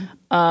 Mm-hmm.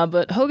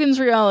 But Hogan's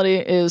Reality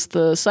is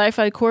the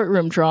sci-fi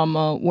courtroom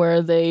drama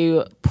where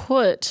they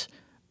put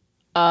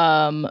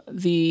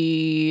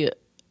the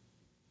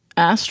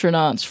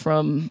astronauts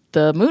from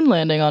the moon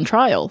landing on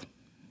trial.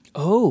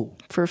 Oh.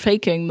 For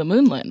faking the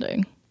moon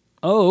landing.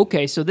 Oh,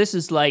 okay. So this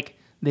is like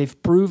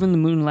they've proven the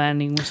moon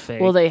landing was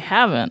fake. Well, they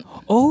haven't.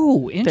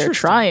 Oh, interesting. They're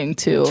trying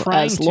to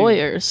as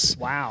lawyers.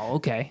 Wow,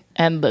 okay.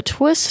 And the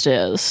twist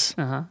is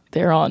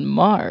they're on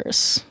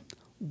Mars.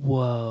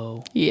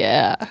 Whoa.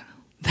 Yeah.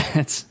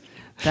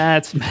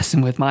 That's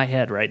messing with my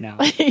head right now.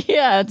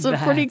 Yeah, it's a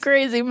pretty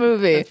crazy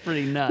movie. That's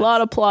pretty nuts. A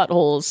lot of plot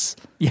holes.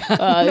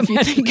 Yeah. If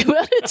you think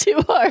about it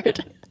too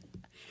hard.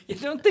 You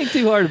don't think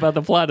too hard about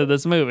the plot of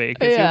this movie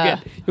because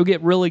you'll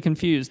get really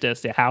confused as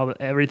to how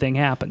everything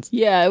happens.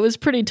 Yeah, it was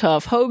pretty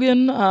tough.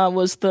 Hogan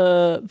was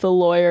the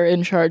lawyer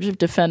in charge of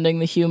defending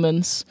the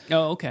humans.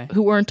 Oh, okay.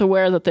 Who weren't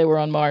aware that they were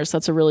on Mars.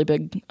 That's a really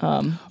big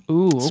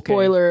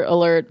spoiler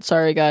alert.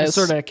 Sorry, guys. It's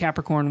sort of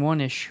Capricorn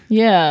 1-ish.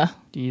 Yeah.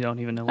 You don't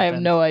even know what I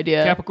have no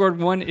idea. Capricorn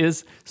 1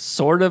 is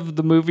sort of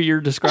the movie you're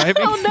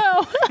describing.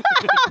 Oh,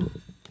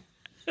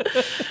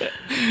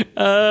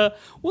 no.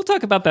 We'll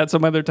talk about that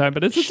some other time,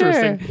 but it's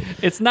interesting.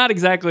 It's not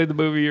exactly the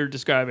movie you're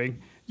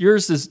describing.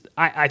 Yours is,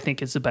 I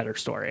think, it's a better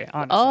story.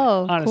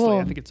 Honestly, cool.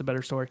 I think it's a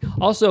better story.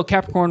 Also,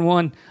 Capricorn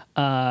 1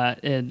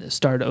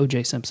 starred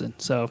O.J. Simpson,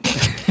 so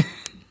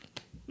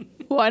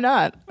why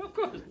not? Of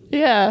course.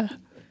 Yeah.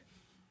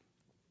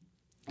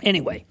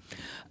 Anyway,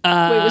 wait,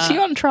 was he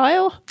on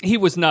trial? He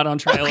was not on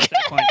trial at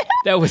that point.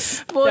 That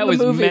was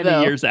movie,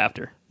 many years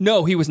after.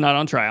 No, he was not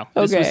on trial.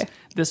 Okay.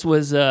 This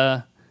was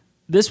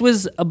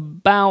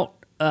about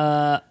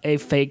a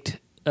faked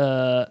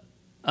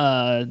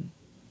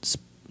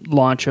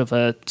launch of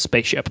a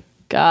spaceship.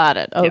 Got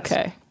it.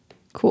 Okay. Yes.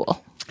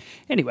 Cool.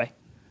 Anyway.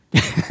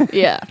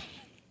 Yeah.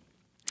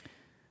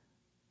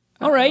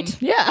 All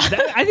right. Yeah.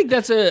 I think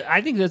that's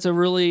a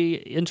really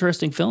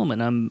interesting film,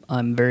 and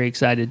I'm very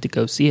excited to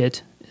go see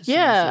it.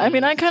 Yeah, I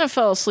mean, I kind of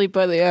fell asleep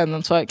by the end.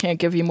 That's why I can't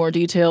give you more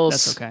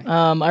details. That's okay.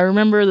 I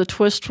remember the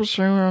twist was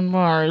they were on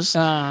Mars.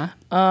 But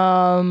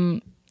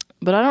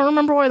I don't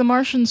remember why the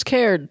Martians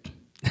cared.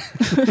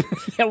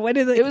 Yeah, why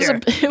did they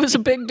care? It was a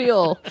big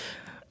deal.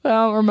 I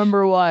don't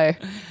remember why.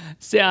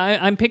 See,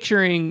 I'm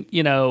picturing,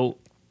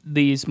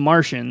 these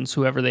Martians,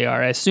 whoever they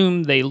are. I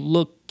assume they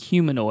look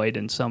humanoid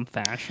in some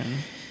fashion.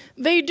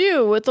 They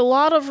do, with a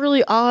lot of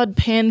really odd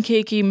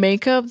pancakey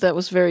makeup that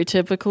was very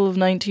typical of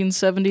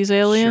 1970s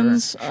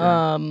aliens.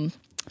 Sure.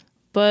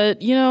 But,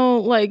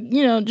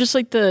 just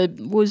like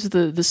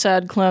the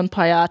sad clown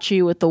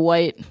Payachi with the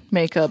white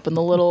makeup and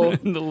the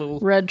little,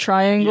 red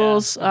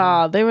triangles.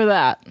 Yeah. They were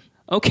that.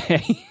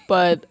 Okay.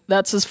 But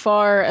that's as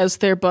far as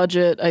their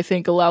budget, I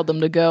think, allowed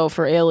them to go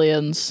for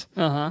aliens.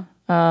 Uh-huh.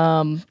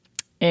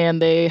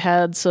 And they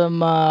had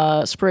some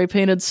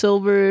spray-painted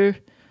silver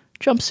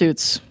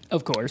jumpsuits.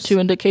 Of course. To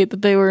indicate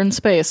that they were in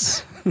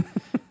space.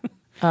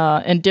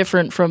 And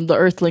different from the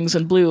Earthlings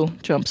in blue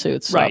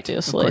jumpsuits, right.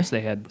 Obviously. Of course,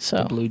 they had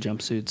the blue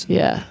jumpsuits.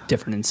 Yeah.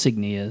 Different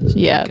insignias.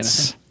 Yeah. Kind of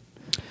thing.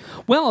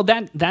 Well,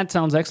 that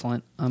sounds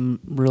excellent. I'm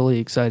really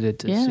excited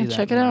to see that. Yeah,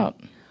 check it out.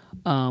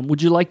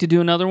 Would you like to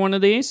do another one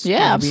of these?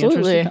 Yeah,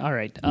 absolutely. All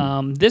right.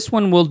 This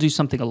one will do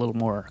something a little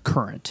more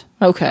current.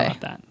 Okay. How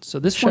about that? So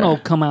this one will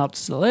come out,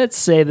 so let's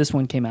say this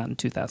one came out in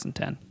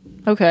 2010.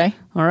 Okay.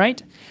 All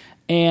right.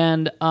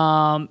 And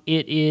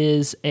it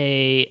is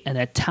an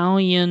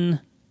Italian,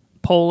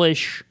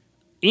 Polish,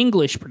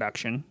 English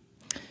production.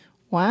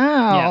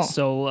 Wow. Yeah,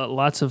 so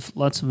lots of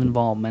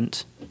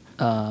involvement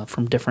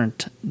from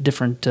different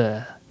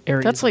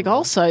areas. That's like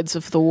all sides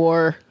of the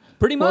war.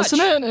 Pretty much.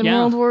 Wasn't it? In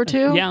World War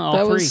II? Yeah, all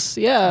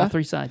three. All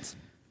three sides.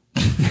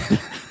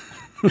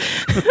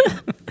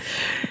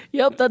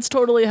 Yep, that's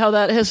totally how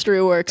that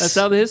history works. That's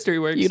how the history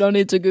works. You don't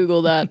need to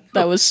Google that.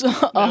 That was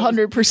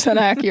 100%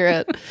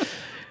 accurate.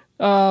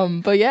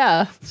 But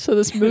yeah, so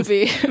this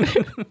movie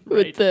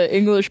with the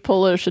English,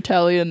 Polish,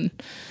 Italian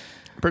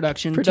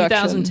production.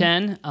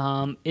 2010.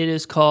 It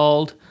is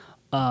called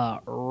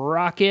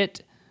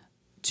Rocket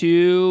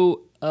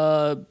to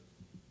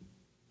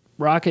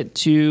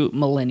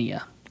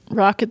Millennia.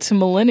 Rocket to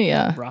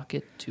Millennia.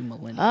 Rocket to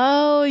Millennia.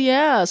 Oh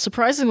yeah,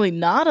 surprisingly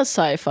not a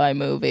sci-fi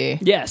movie.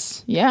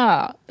 Yes.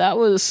 Yeah, that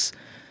was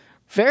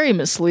very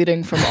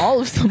misleading from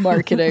all of the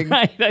marketing.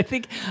 Right. I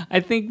think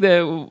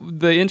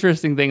the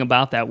interesting thing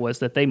about that was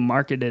that they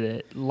marketed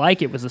it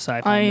like it was a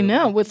sci-fi movie. I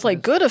know, with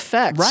like good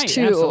effects right,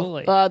 too.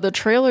 Absolutely. The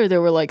trailer,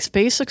 there were like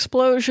space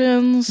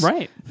explosions.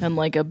 Right. And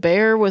like a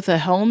bear with a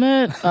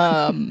helmet.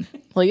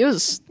 Like it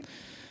was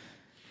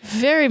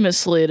very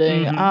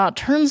misleading. Mm-hmm.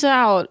 Turns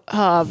out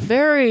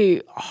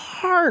very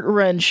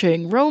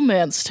heart-wrenching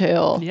romance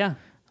tale. Yeah.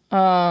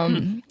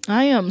 I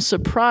am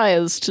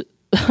surprised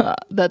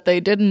that they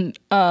didn't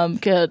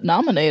get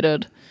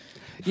nominated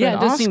for an it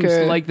just Oscar.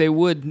 seems like they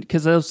would,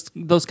 because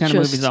those kind of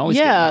movies always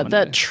get nominated.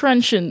 That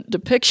trenchant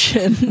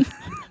depiction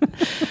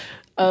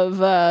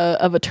of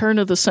a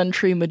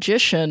turn-of-the-century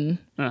magician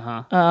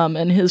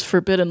and his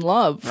forbidden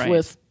love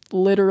with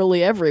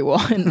literally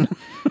everyone.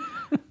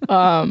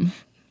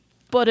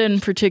 But in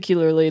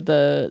particularly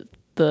the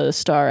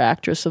star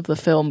actress of the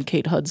film,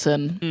 Kate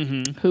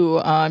Hudson, who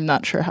I'm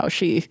not sure how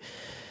she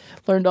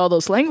learned all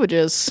those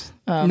languages,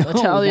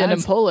 Italian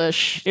and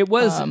Polish. It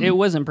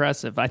was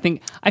impressive. I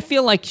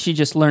feel like she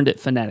just learned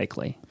it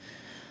phonetically.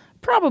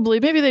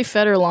 Probably. Maybe they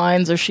fed her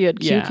lines or she had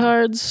cue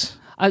cards.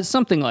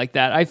 Something like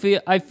that. I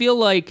feel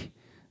like,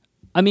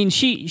 I mean,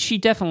 she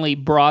definitely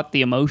brought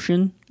the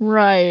emotion.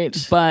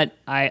 Right. But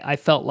I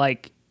felt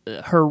like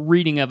her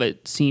reading of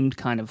it seemed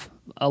kind of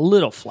a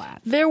little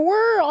flat. There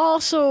were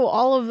also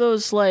all of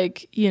those,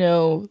 like,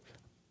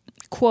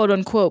 quote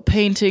unquote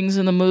paintings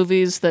in the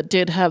movies that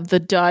did have the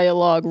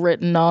dialogue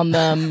written on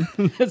them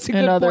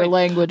in other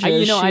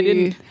languages.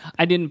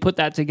 I didn't put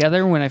that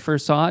together when I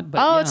first saw it.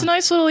 But it's a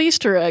nice little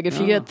Easter egg. If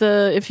you get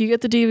the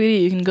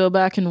DVD, you can go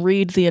back and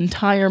read the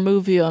entire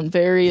movie on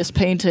various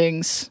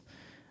paintings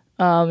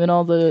in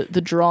all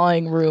the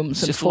drawing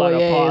rooms and foyers. A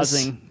lot of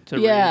pausing to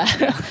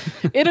read.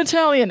 In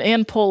Italian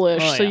and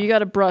Polish, so you got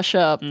to brush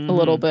up a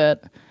little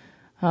bit.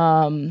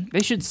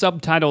 They should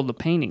subtitle the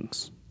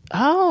paintings.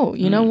 Oh,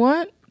 you know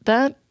what?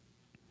 That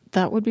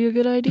would be a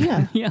good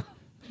idea. Yeah.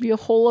 Be a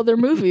whole other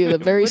movie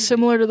that very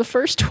similar to the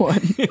first one.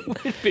 It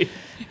would be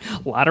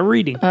a lot of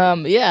reading.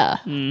 Yeah.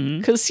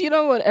 Because you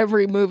know what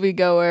every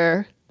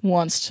moviegoer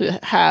wants to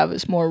have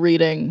is more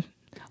reading.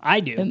 I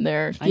do. In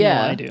there. I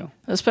know I do.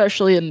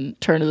 Especially in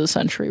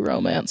turn-of-the-century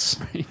romance.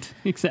 Right.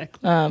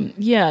 Exactly.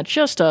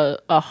 Just a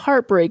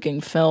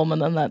heartbreaking film. And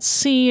then that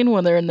scene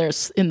when they're in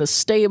the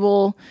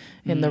stable,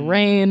 in the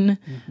rain,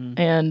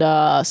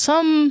 and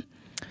some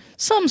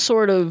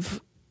sort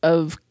of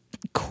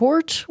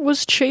court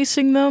was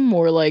chasing them,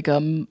 or like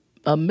a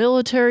a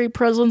military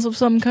presence of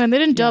some kind. They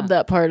didn't dub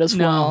that part as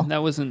well. No,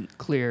 that wasn't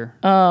clear.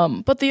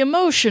 But the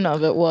emotion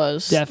of it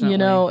was. Definitely. You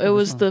know, it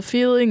was the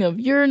feeling of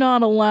you're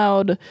not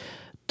allowed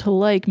to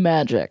like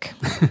magic.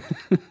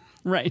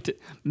 Right.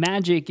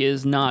 Magic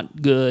is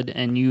not good,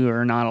 and you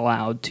are not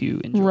allowed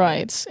to enjoy it.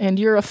 Right. And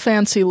you're a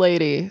fancy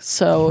lady,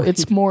 so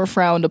it's more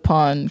frowned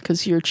upon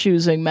because you're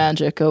choosing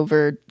magic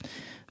over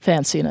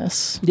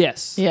fanciness.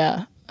 Yes.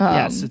 Yeah.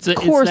 Yes. It's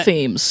core that,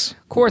 themes.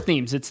 Core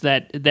themes. It's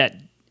that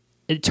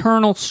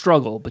eternal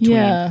struggle between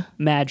Yeah.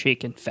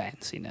 magic and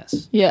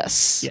fanciness.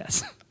 Yes.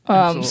 Yes.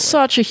 Absolutely.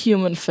 Such a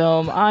human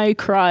film. I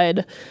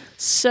cried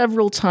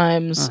several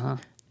times,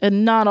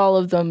 and not all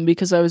of them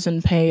because I was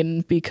in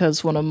pain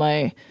because one of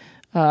my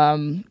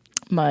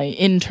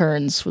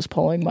interns was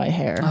pulling my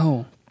hair.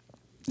 Oh,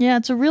 Yeah,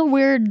 it's a real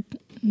weird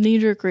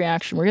knee-jerk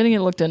reaction. We're getting it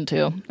looked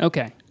into.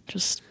 okay.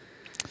 Just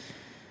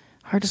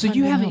hard to So find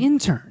you have out.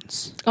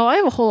 interns. Oh, I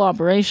have a whole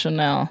operation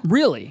now.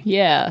 Really?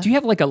 Yeah. Do you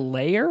have like a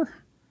layer?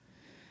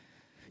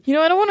 You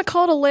know, I don't want to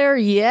call it a layer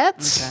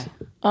yet,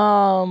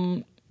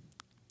 Okay.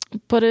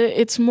 but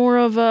it's more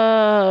of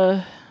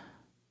I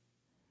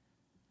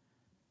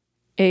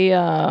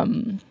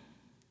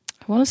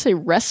want to say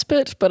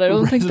respite, but I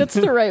don't think that's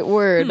the right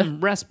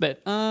word.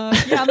 Respite.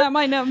 Yeah, that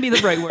might not be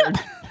the right word.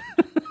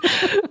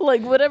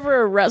 Like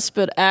whatever a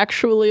respite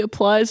actually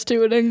applies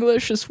to in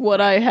English is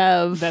what I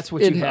have. That's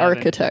what in you have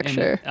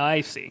architecture.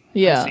 I see.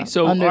 Yeah, I see.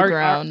 So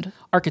underground.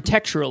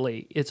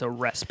 architecturally, it's a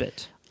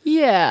respite,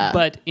 Yeah,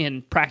 but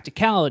in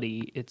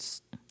practicality,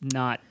 it's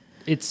not.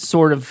 It's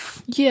sort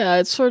of yeah,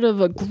 it's sort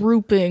of a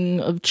grouping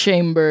of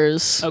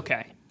chambers.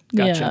 okay.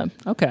 Gotcha.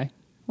 Okay.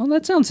 Well,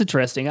 that sounds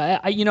interesting.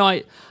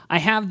 I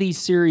have these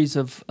series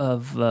of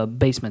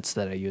basements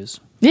that I use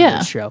for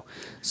this show.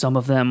 Some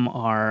of them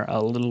are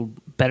a little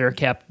better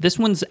kept. This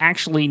one's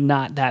actually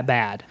not that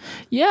bad.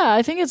 Yeah,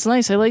 I think it's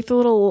nice. I like the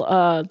little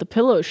the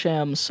pillow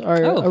shams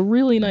are a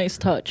really nice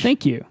touch.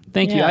 Thank you.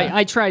 Yeah.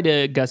 I try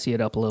to gussy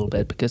it up a little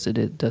bit because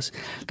it does.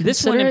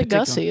 This one Consider in it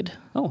particular. gussied.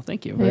 Oh,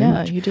 thank you very Yeah,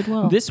 much. you did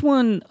well. This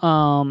one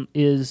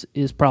is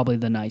probably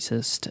the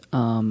nicest.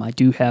 I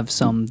do have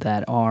some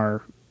that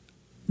are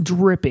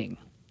dripping.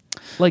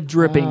 Like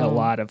dripping a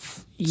lot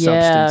of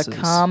substances.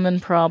 Common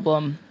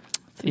problem.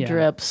 The Yeah.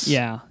 drips.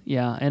 Yeah,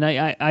 and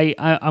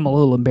I'm a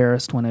little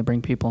embarrassed when I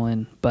bring people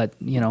in, but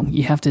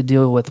you have to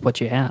deal with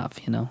what you have.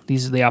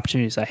 These are the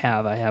opportunities I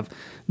have. I have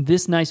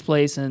this nice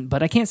place,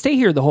 but I can't stay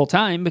here the whole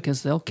time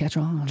because they'll catch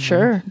on.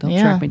 Sure, they'll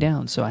yeah. track me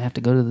down. So I have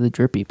to go to the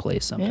drippy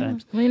place Yeah.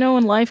 sometimes. Well,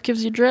 when life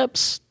gives you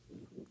drips,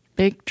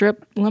 bake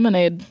drip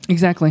lemonade.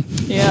 Exactly.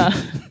 Yeah.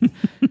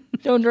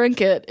 Don't drink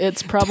it.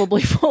 It's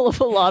probably full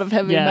of a lot of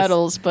heavy Yes.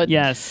 metals, but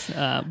Yes.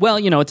 Well,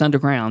 it's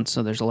underground,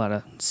 so there's a lot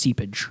of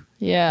seepage.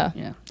 yeah.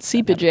 Yeah.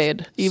 Seepage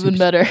aid, even Seepage.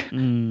 better.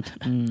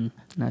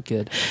 Not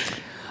good.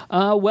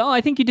 Well, I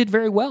think you did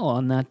very well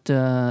on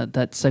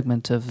that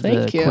segment of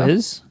Thank the you.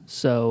 quiz.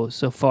 So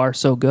far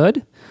so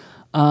good.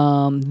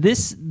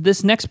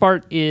 This next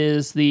part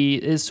is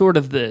sort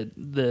of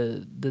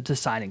the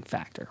deciding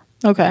factor.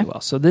 Okay.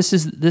 Well, so this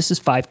is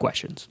 5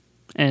 questions,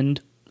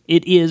 and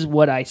it is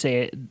what I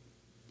say.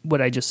 What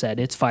I just said.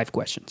 It's 5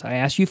 questions. I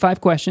ask you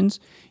 5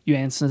 questions. You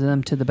answer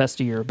them to the best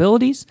of your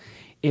abilities.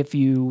 If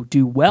you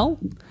do well,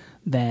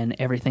 then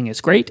everything is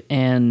great,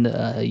 and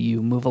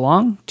you move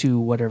along to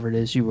whatever it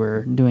is you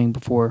were doing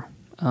before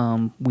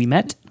we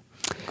met.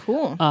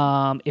 Cool.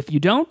 If you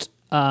don't,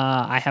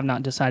 I have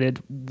not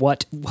decided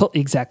what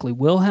exactly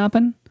will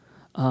happen.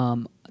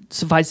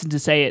 Suffice it to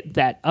say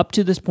that up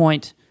to this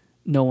point,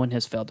 no one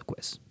has failed the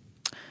quiz.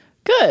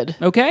 Good.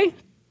 Okay?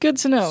 Good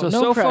to know.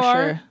 No pressure.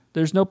 Far,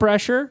 there's no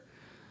pressure.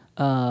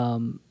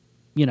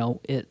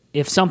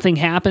 If something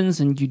happens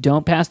and you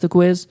don't pass the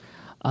quiz,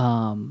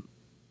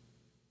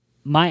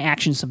 my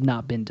actions have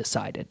not been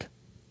decided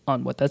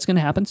on what that's going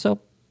to happen. So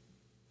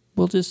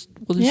we'll just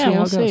see how it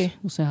goes. See.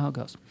 We'll see how it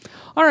goes.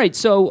 All right.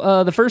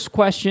 So the first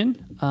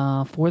question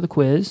for the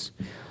quiz: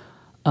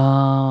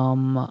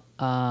 what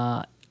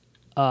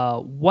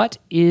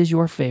is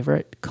your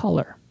favorite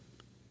color?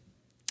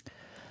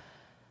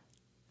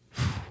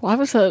 Why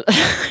was that? I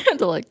had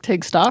to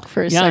take stock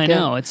for a Yeah, second. I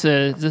know it's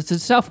a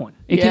tough one.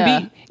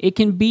 It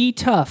can be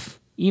tough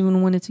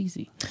even when it's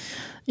easy.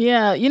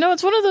 Yeah,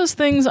 it's one of those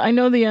things. I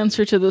know the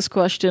answer to this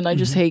question. I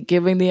just hate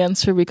giving the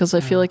answer because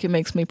I feel like it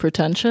makes me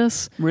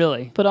pretentious.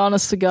 Really, But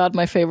honest to God,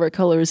 my favorite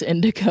color is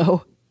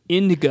indigo.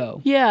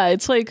 indigo. Yeah,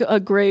 it's like a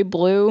gray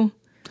blue.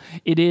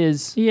 It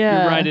is.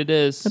 Yeah. You're right. It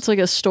is. It's like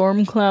a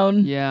storm cloud.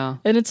 Yeah.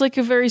 And it's like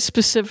a very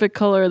specific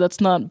color that's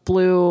not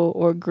blue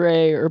or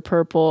gray or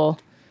purple.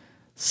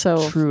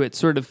 So True. It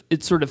sort of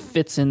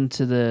fits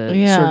into the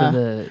Yeah. sort of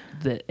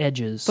the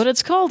edges. But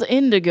it's called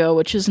indigo,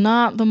 which is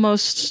not the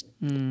most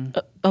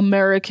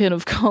American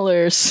of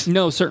colors.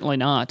 no, certainly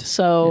not.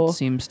 So It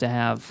seems to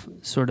have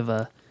sort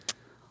of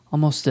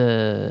almost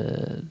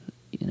an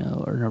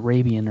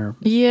Arabian or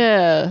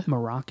yeah.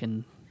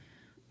 Moroccan.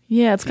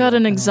 Yeah, it's got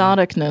an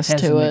exoticness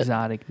Has to an it.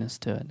 exoticness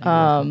to it.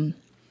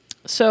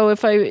 So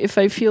if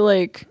I feel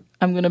like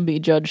I'm going to be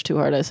judged too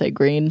hard, I say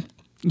green.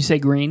 You say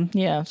green.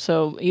 Yeah,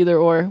 so either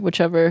or,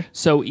 whichever.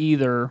 So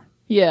either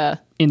Yeah.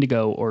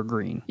 Indigo or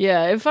green.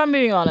 Yeah, if I'm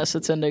being honest,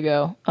 it's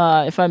indigo.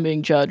 If I'm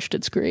being judged,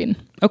 it's green.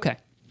 Okay.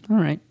 All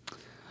right.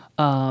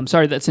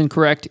 Sorry, that's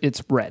incorrect.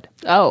 It's red.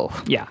 Oh,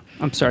 Yeah,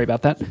 I'm sorry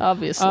about that.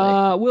 obviously.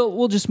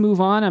 We'll just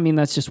move on. I mean,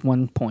 that's just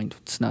 1 point.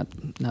 It's not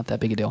that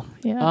big a deal.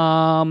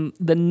 Yeah.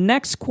 The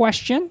next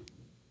question.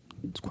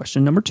 It's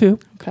question number 2.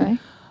 Okay.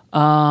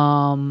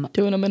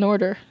 Doing them in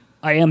order.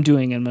 I am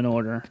doing them in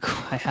order.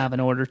 I have an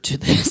order to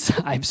this.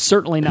 I'm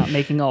certainly not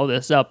making all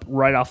this up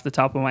right off the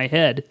top of my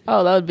head.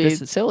 Oh, that would be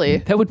silly.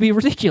 That would be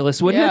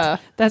ridiculous, wouldn't Yeah. it?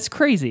 That's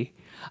crazy.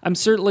 I'm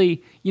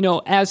certainly,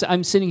 as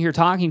I'm sitting here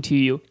talking to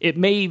you, it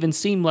may even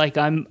seem like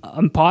I'm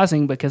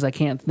pausing because I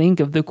can't think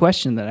of the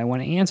question that I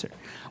want to answer,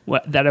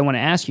 that I want to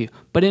ask you.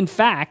 But in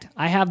fact,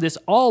 I have this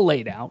all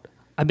laid out.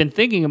 I've been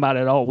thinking about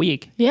it all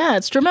week. Yeah,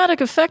 it's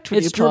dramatic effect when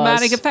you It's pause.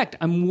 dramatic effect.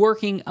 I'm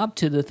working up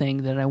to the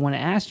thing that I want to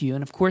ask you.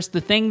 And of course,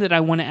 the thing that I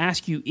want to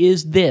ask you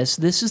is this.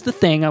 This is the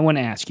thing I want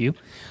to ask you.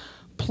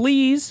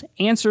 Please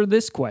answer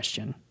this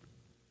question.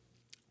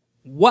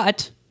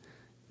 What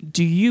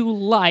do you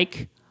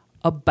like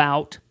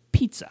about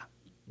pizza?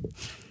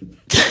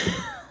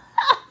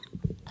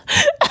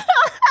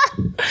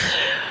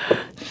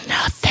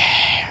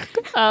 Nothing.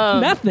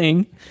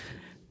 Nothing.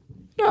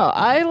 No,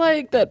 I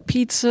like that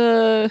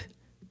pizza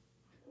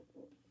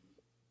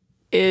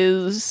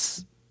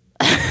is...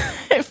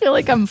 I feel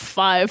like I'm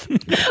 5.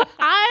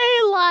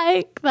 I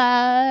like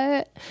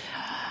that.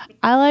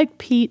 I like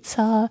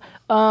pizza.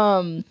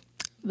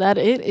 That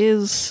it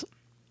is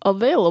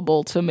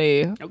available to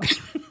me. Okay.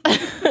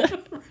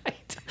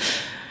 Right.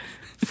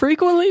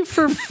 Frequently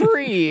for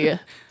free.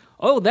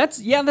 Oh, that's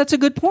a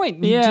good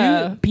point.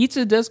 Yeah.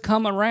 Pizza does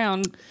come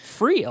around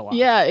free a lot.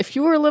 Yeah, if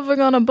you are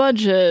living on a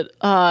budget,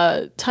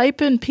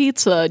 type in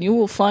pizza and you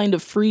will find a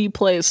free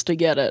place to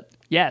get it.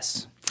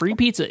 Yes. Free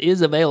pizza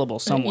is available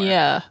somewhere.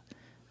 Yeah.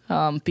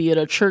 Be it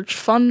a church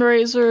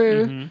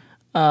fundraiser,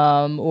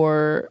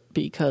 or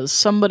because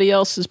somebody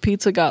else's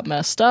pizza got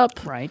messed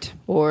up, Right.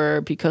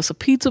 or because a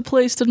pizza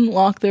place didn't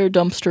lock their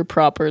dumpster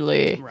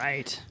properly.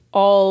 Right.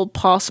 All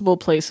possible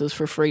places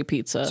for free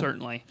pizza.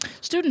 Certainly.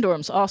 Student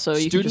dorms also.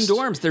 You can Student just,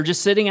 dorms, they're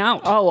just sitting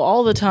out. Oh,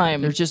 all the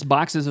time. There's just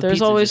boxes of There's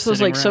pizza always just those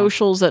sitting like around.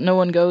 socials that no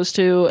one goes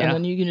to, and Yeah.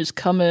 then you can just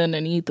come in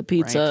and eat the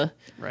pizza.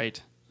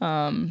 Right.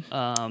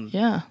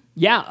 Yeah.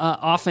 Yeah,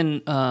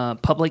 often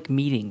public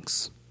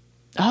meetings.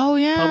 Oh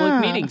yeah. Public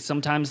meetings.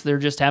 Sometimes they're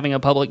just having a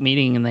public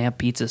meeting and they have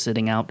pizza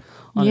sitting out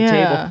on the Yeah.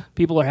 table.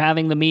 People are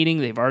having the meeting.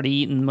 They've already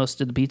eaten most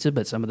of the pizza,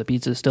 but some of the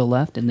pizza is still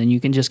left, and then you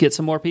can just get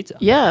some more pizza.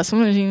 Yeah.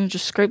 Sometimes you can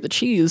just scrape the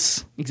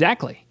cheese.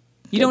 Exactly.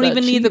 You Get don't that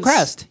even need the cheese.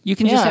 crust. You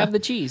can just Yeah. have the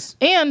cheese.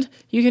 And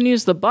you can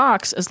use the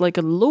box as like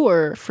a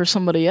lure for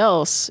somebody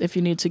else if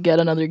you need to get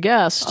another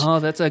guest.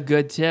 Oh, that's a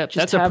good tip. Just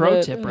That's a have pro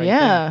it- tip right there.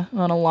 yeah,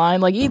 on a line.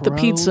 Like eat the Pro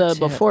pizza tip.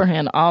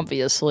 beforehand,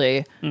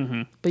 obviously.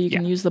 Mm-hmm. But you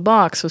can Yeah. use the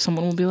box so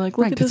someone will be like,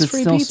 look Right, at because this it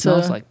free still pizza.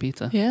 smells like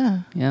pizza. Yeah.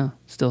 Yeah,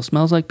 still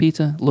smells like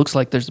pizza. Looks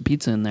like there's a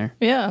pizza in there.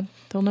 Yeah.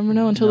 They'll never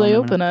know until They'll they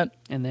never open know. it.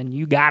 And then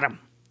you got them.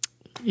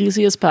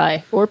 Easy as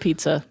pie. Or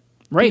pizza.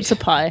 Right. Pizza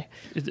pie.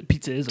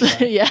 Pizza is a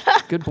pie. Yeah.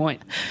 Good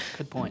point.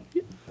 Good point.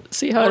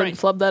 See how I All didn't right.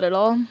 flub that at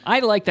all?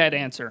 I like that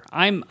answer.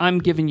 I'm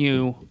giving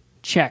you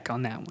check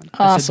on that one.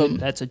 Awesome.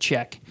 That's a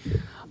check.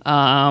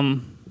 Out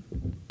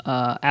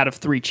of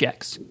 3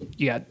 checks,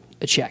 you got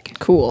a check.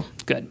 Cool.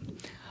 Good.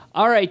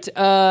 All right.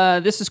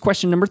 This is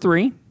question number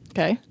 3.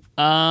 Okay.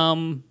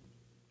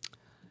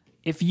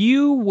 If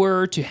you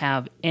were to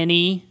have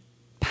any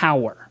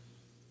power,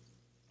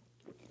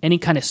 any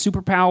kind of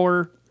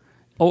superpower,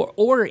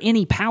 or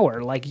any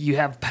power, like you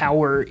have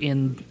power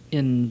in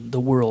the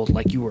world,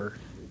 like you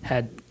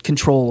had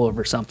control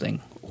over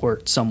something or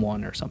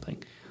someone or something,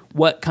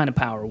 what kind of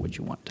power would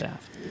you want to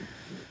have?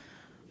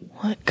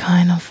 What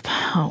kind of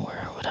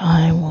power would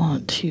I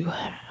want to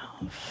have?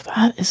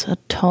 That is a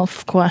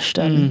tough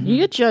question. You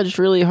get judged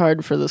really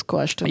hard for this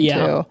question,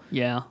 too.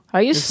 Yeah.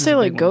 I used This to is say a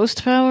like big one.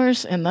 ghost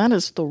powers, and that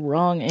is the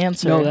wrong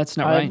answer. No, that's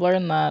not right. I've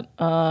learned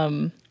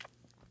that.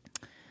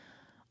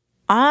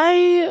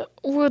 I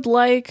would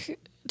like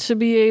to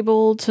be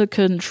able to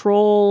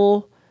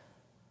control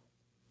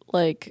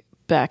like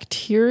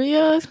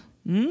bacteria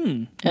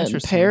and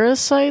Interesting.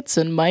 parasites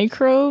and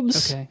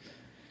microbes. Okay.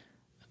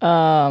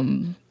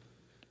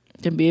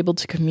 And be able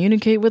to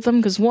communicate with them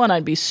because one,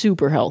 I'd be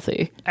super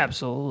healthy.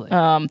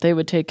 Absolutely. They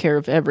would take care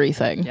of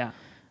everything. Yeah.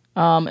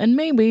 And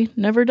maybe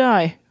never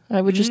die. I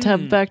would just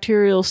have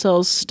bacterial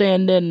cells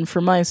stand in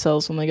for my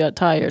cells when they got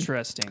tired.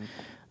 Interesting.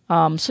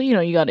 So,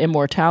 you got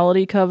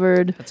immortality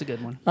covered. That's a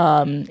good one.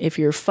 If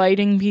you're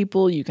fighting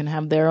people, you can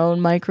have their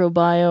own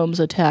microbiomes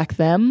attack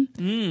them,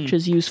 which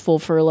is useful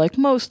for like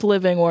most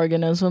living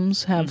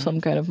organisms have some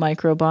kind of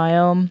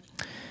microbiome.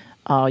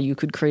 You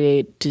could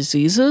create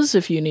diseases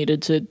if you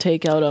needed to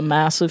take out a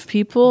mass of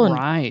people and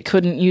Right.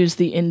 couldn't use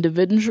the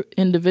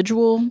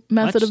individual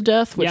method of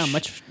death.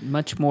 Which,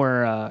 much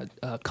more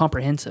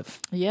comprehensive.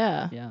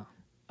 Yeah.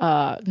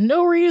 Yeah.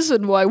 No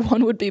reason why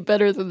one would be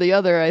better than the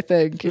other, I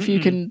think, if you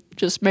can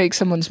just make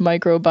someone's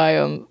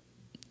microbiome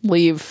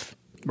leave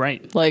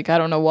Right. Like, I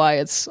don't know why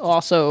it's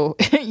also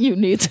you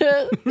need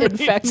to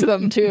infect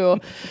them too.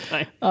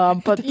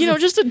 But,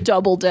 just a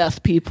double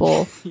death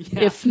people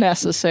if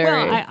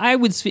necessary. Well, I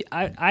would.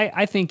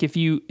 I think if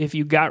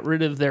you got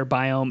rid of their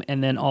biome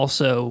and then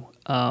also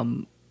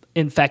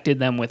infected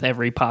them with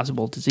every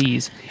possible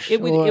disease, it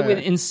would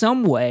in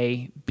some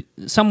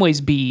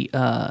ways be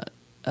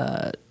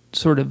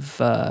sort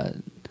of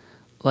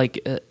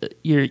like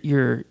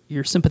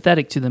you're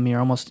sympathetic to them. You're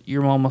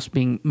almost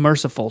being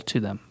merciful to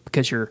them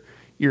because you're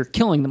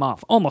killing them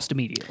off almost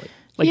immediately.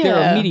 Like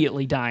they're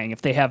immediately dying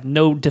if they have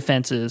no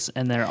defenses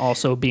and they're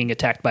also being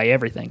attacked by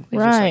everything. They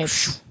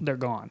just they're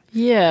gone.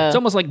 Yeah. It's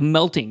almost like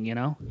melting,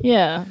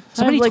 Yeah.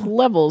 Somebody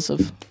levels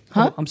of...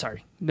 Huh? Oh, I'm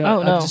sorry.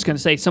 No, I was just going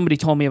to say, somebody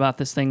told me about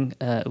this thing.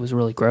 It was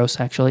really gross,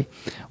 actually,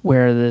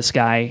 where this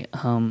guy,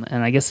 and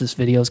I guess this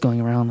video is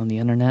going around on the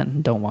internet,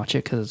 and don't watch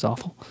it because it's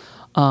awful.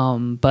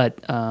 But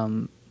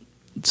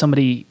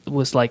somebody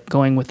was like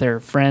going with their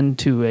friend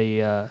to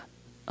a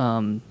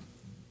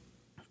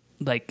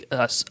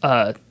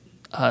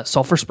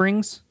sulfur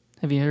springs.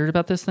 Have you heard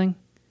about this thing?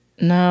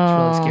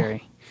 No. It's really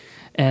scary.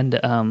 And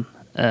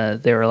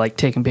they were like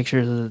taking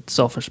pictures of the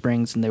sulfur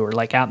springs, and they were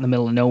like out in the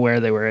middle of nowhere.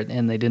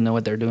 And they didn't know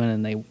what they were doing,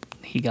 and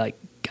he got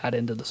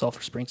into the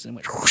sulfur springs and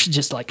went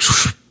just like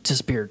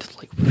disappeared,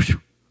 like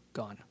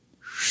gone.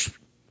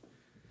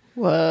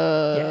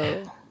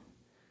 Whoa. Yeah.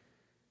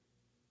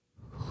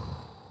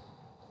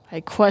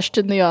 I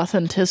question the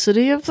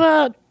authenticity of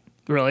that.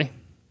 Really?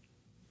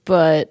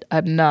 But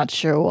I'm not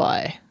sure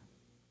why.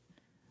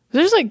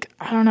 There's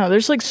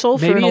there's like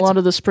sulfur in a lot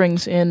of the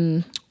springs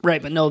in...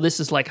 Right, but no, this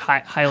is like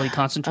highly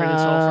concentrated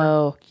sulfur.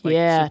 Oh, like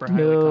super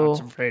highly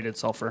concentrated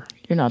sulfur.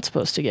 You're not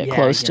supposed to get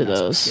close to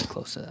those. Get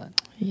close to that.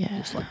 Yeah.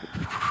 Just like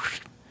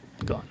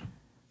gone.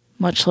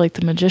 Much like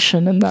the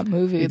magician in that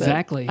movie.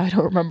 Exactly. That I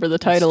don't remember the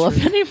title of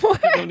anymore.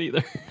 I don't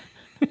either.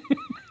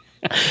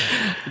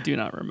 I do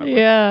not remember.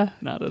 Yeah.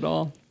 Not at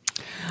all.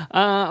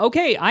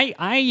 Okay,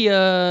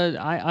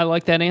 I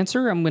like that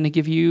answer. I'm going to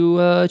give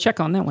you a check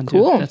on that one too.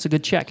 Cool. That's a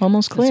good check.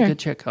 Almost clear. That's a good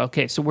check.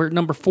 Okay, so we're at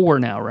number 4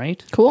 now,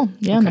 right? Cool.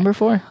 Yeah, okay. Number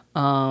 4.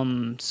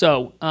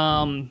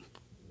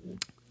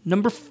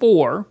 Number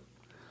 4.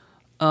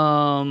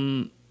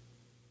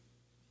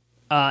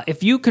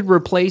 If you could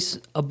replace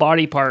a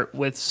body part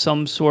with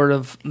some sort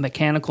of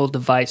mechanical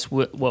device,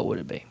 what would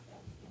it be?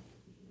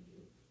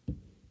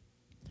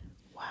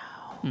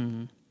 Wow.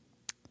 Mm.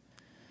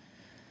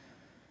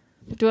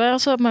 Do I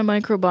also have my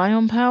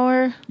microbiome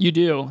power? You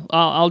do.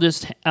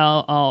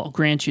 I'll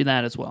grant you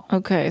that as well.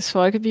 Okay,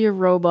 so I could be a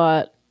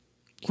robot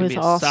with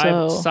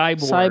also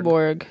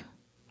cyborg.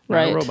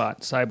 Right. Not a robot,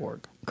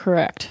 cyborg.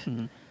 Correct.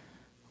 Mm-hmm.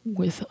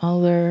 With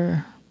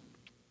other...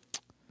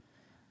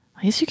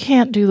 I guess you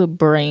can't do the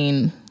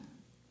brain.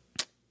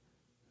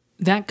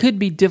 That could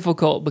be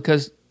difficult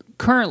because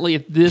currently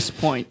at this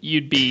point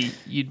you'd be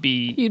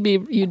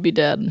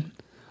dead.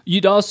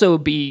 You'd also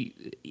be,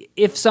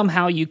 if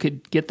somehow you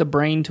could get the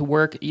brain to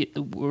work,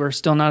 we're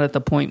still not at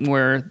the point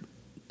where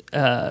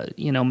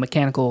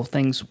mechanical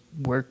things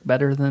work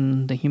better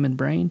than the human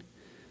brain.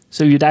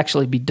 So you'd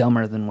actually be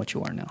dumber than what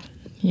you are now.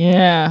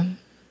 Yeah.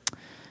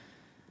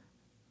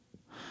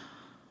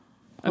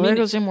 There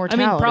goes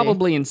immortality. I mean,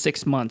 probably in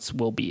 6 months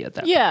we'll be at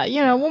that point.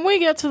 Yeah, when we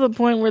get to the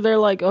point where they're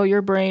like, oh,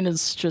 your brain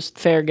is just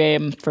fair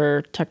game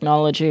for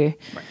technology.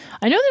 Right.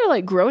 I know they're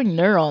like growing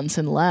neurons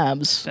in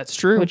labs. That's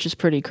true. Which is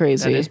pretty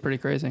crazy. That is pretty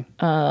crazy.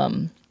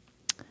 So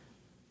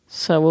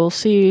we'll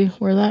see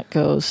where that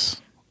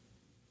goes.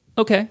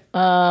 Okay.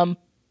 But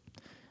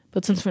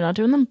since we're not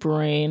doing the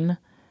brain,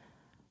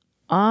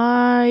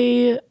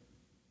 I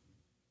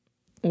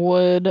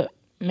would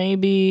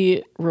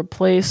maybe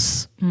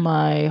replace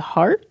my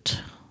heart.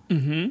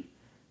 Mm-hmm.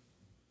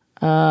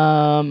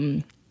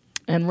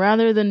 And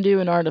rather than do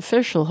an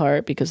artificial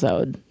heart, because that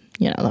would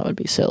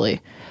be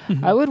silly,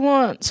 mm-hmm. I would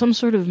want some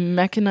sort of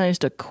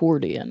mechanized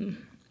accordion.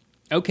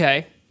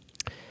 Okay.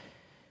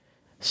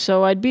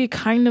 So I'd be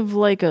kind of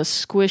like a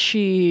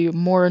squishy,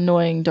 more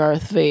annoying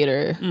Darth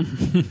Vader.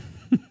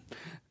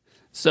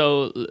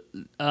 So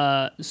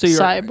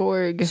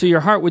cyborg. So your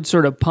heart would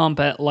sort of pump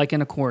at like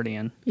an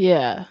accordion.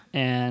 Yeah.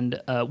 And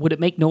would it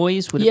make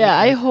noise?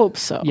 I hope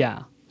so.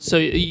 Yeah. So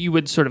you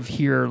would sort of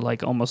hear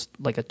like almost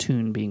like a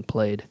tune being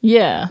played.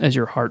 Yeah. As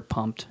your heart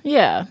pumped.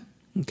 Yeah.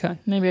 Okay.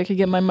 Maybe I could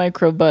get my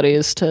micro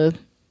buddies to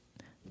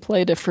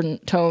play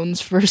different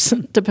tones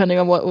depending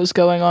on what was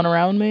going on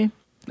around me.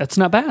 That's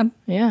not bad.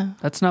 Yeah.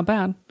 That's not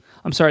bad.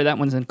 I'm sorry, that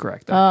one's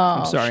incorrect, though. Oh,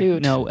 I'm sorry.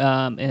 Shoot.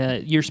 No,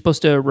 you're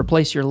supposed to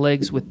replace your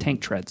legs with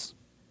tank treads.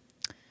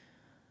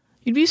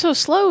 You'd be so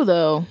slow,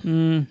 though.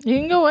 You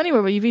can go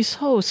anywhere, but you'd be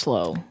so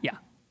slow. Yeah.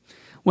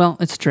 Well,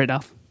 it's a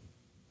trade-off.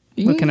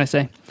 What can I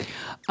say?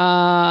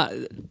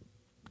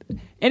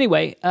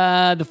 Anyway,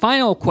 the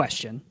final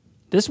question.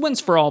 This one's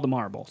for all the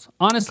marbles.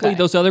 Honestly,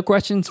 Those other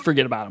questions,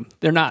 forget about them.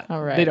 They're not.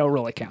 All right. They don't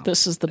really count.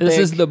 This is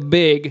the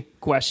big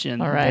question.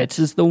 All right. This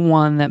is the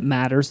one that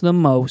matters the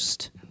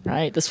most.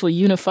 Right. This will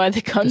unify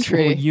the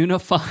country. This will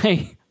unify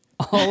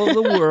all of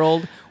the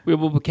world. We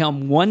will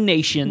become one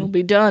nation. We'll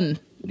be done.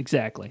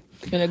 Exactly.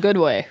 In a good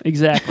way.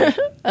 Exactly.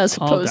 as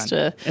All opposed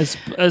done. to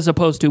as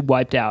opposed to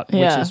wiped out,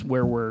 Yeah. which is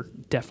where we're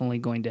definitely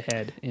going to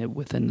head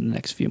within the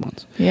next few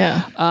months.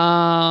 yeah.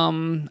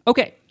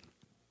 Okay.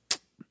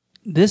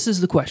 This is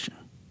the question.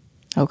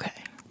 Okay.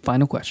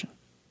 Final question.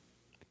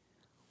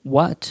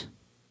 What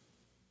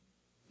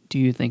do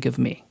you think of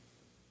me?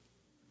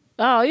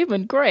 Oh, you've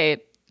been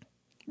great.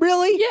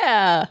 Really?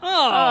 Yeah.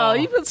 Oh.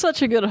 you've been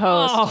such a good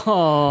host.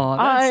 Oh,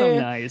 that's so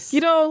nice.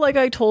 You know, like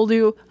I told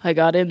you, I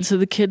got into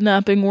the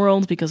kidnapping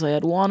world because I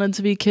had wanted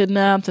to be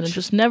kidnapped, and it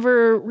just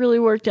never really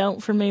worked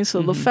out for me.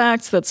 So the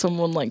fact that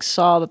someone like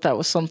saw that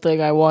was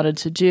something I wanted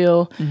to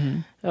do,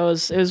 it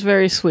was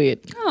very sweet.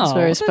 It was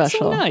very that's so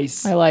special.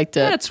 nice. I liked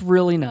it. That's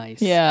really nice.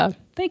 Yeah.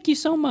 Thank you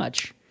so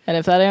much. And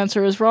if that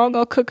answer is wrong,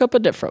 I'll cook up a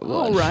different one.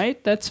 All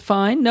right, that's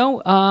fine.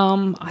 No,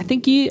 I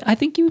think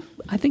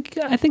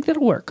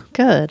that'll work.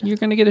 Good. You're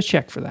going to get a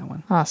check for that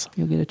one. Awesome.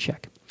 You'll get a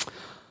check.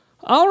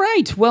 All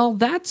right. Well,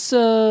 that's.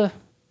 I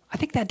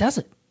think that does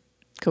it.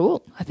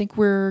 Cool. I think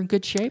we're in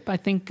good shape. I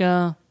think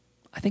you're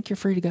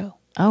free to go.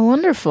 Oh,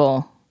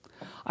 wonderful.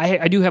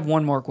 I do have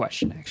one more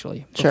question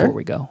actually before Sure.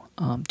 we go.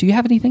 Do you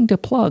have anything to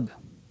plug?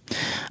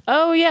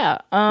 Oh, yeah.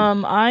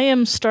 I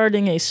am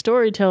starting a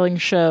storytelling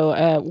show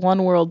at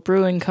One World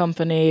Brewing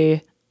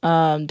Company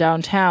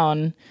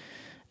downtown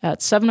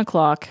at 7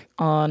 o'clock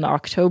on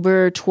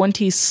October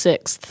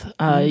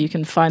 26th. You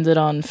can find it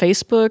on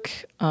Facebook.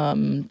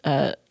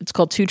 It's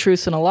called Two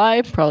Truths and a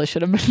Lie. Probably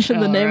should have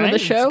mentioned the name of the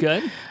show.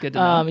 That's good. Good to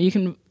know. You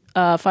can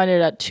find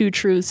it at Two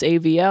Truths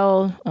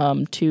AVL,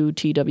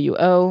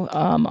 2TWO,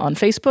 on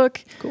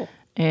Facebook. Cool.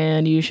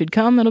 And you should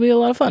come. It'll be a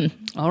lot of fun.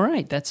 All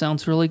right. That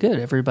sounds really good.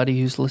 Everybody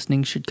who's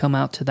listening should come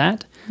out to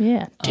that.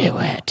 Yeah. Do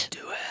it. Do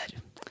it.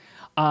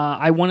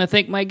 I want to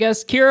thank my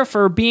guest, Kira,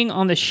 for being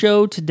on the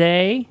show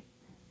today.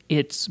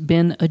 It's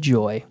been a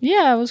joy.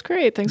 Yeah, it was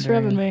great. Thanks for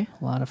having me.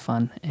 A lot of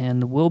fun.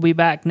 And we'll be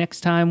back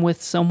next time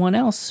with someone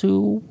else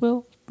who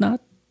will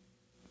not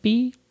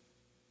be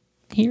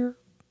here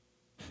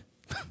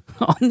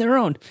on their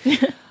own.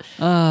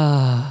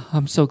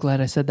 I'm so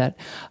glad I said that.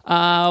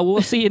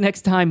 We'll see you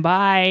next time.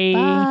 Bye.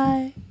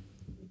 Bye.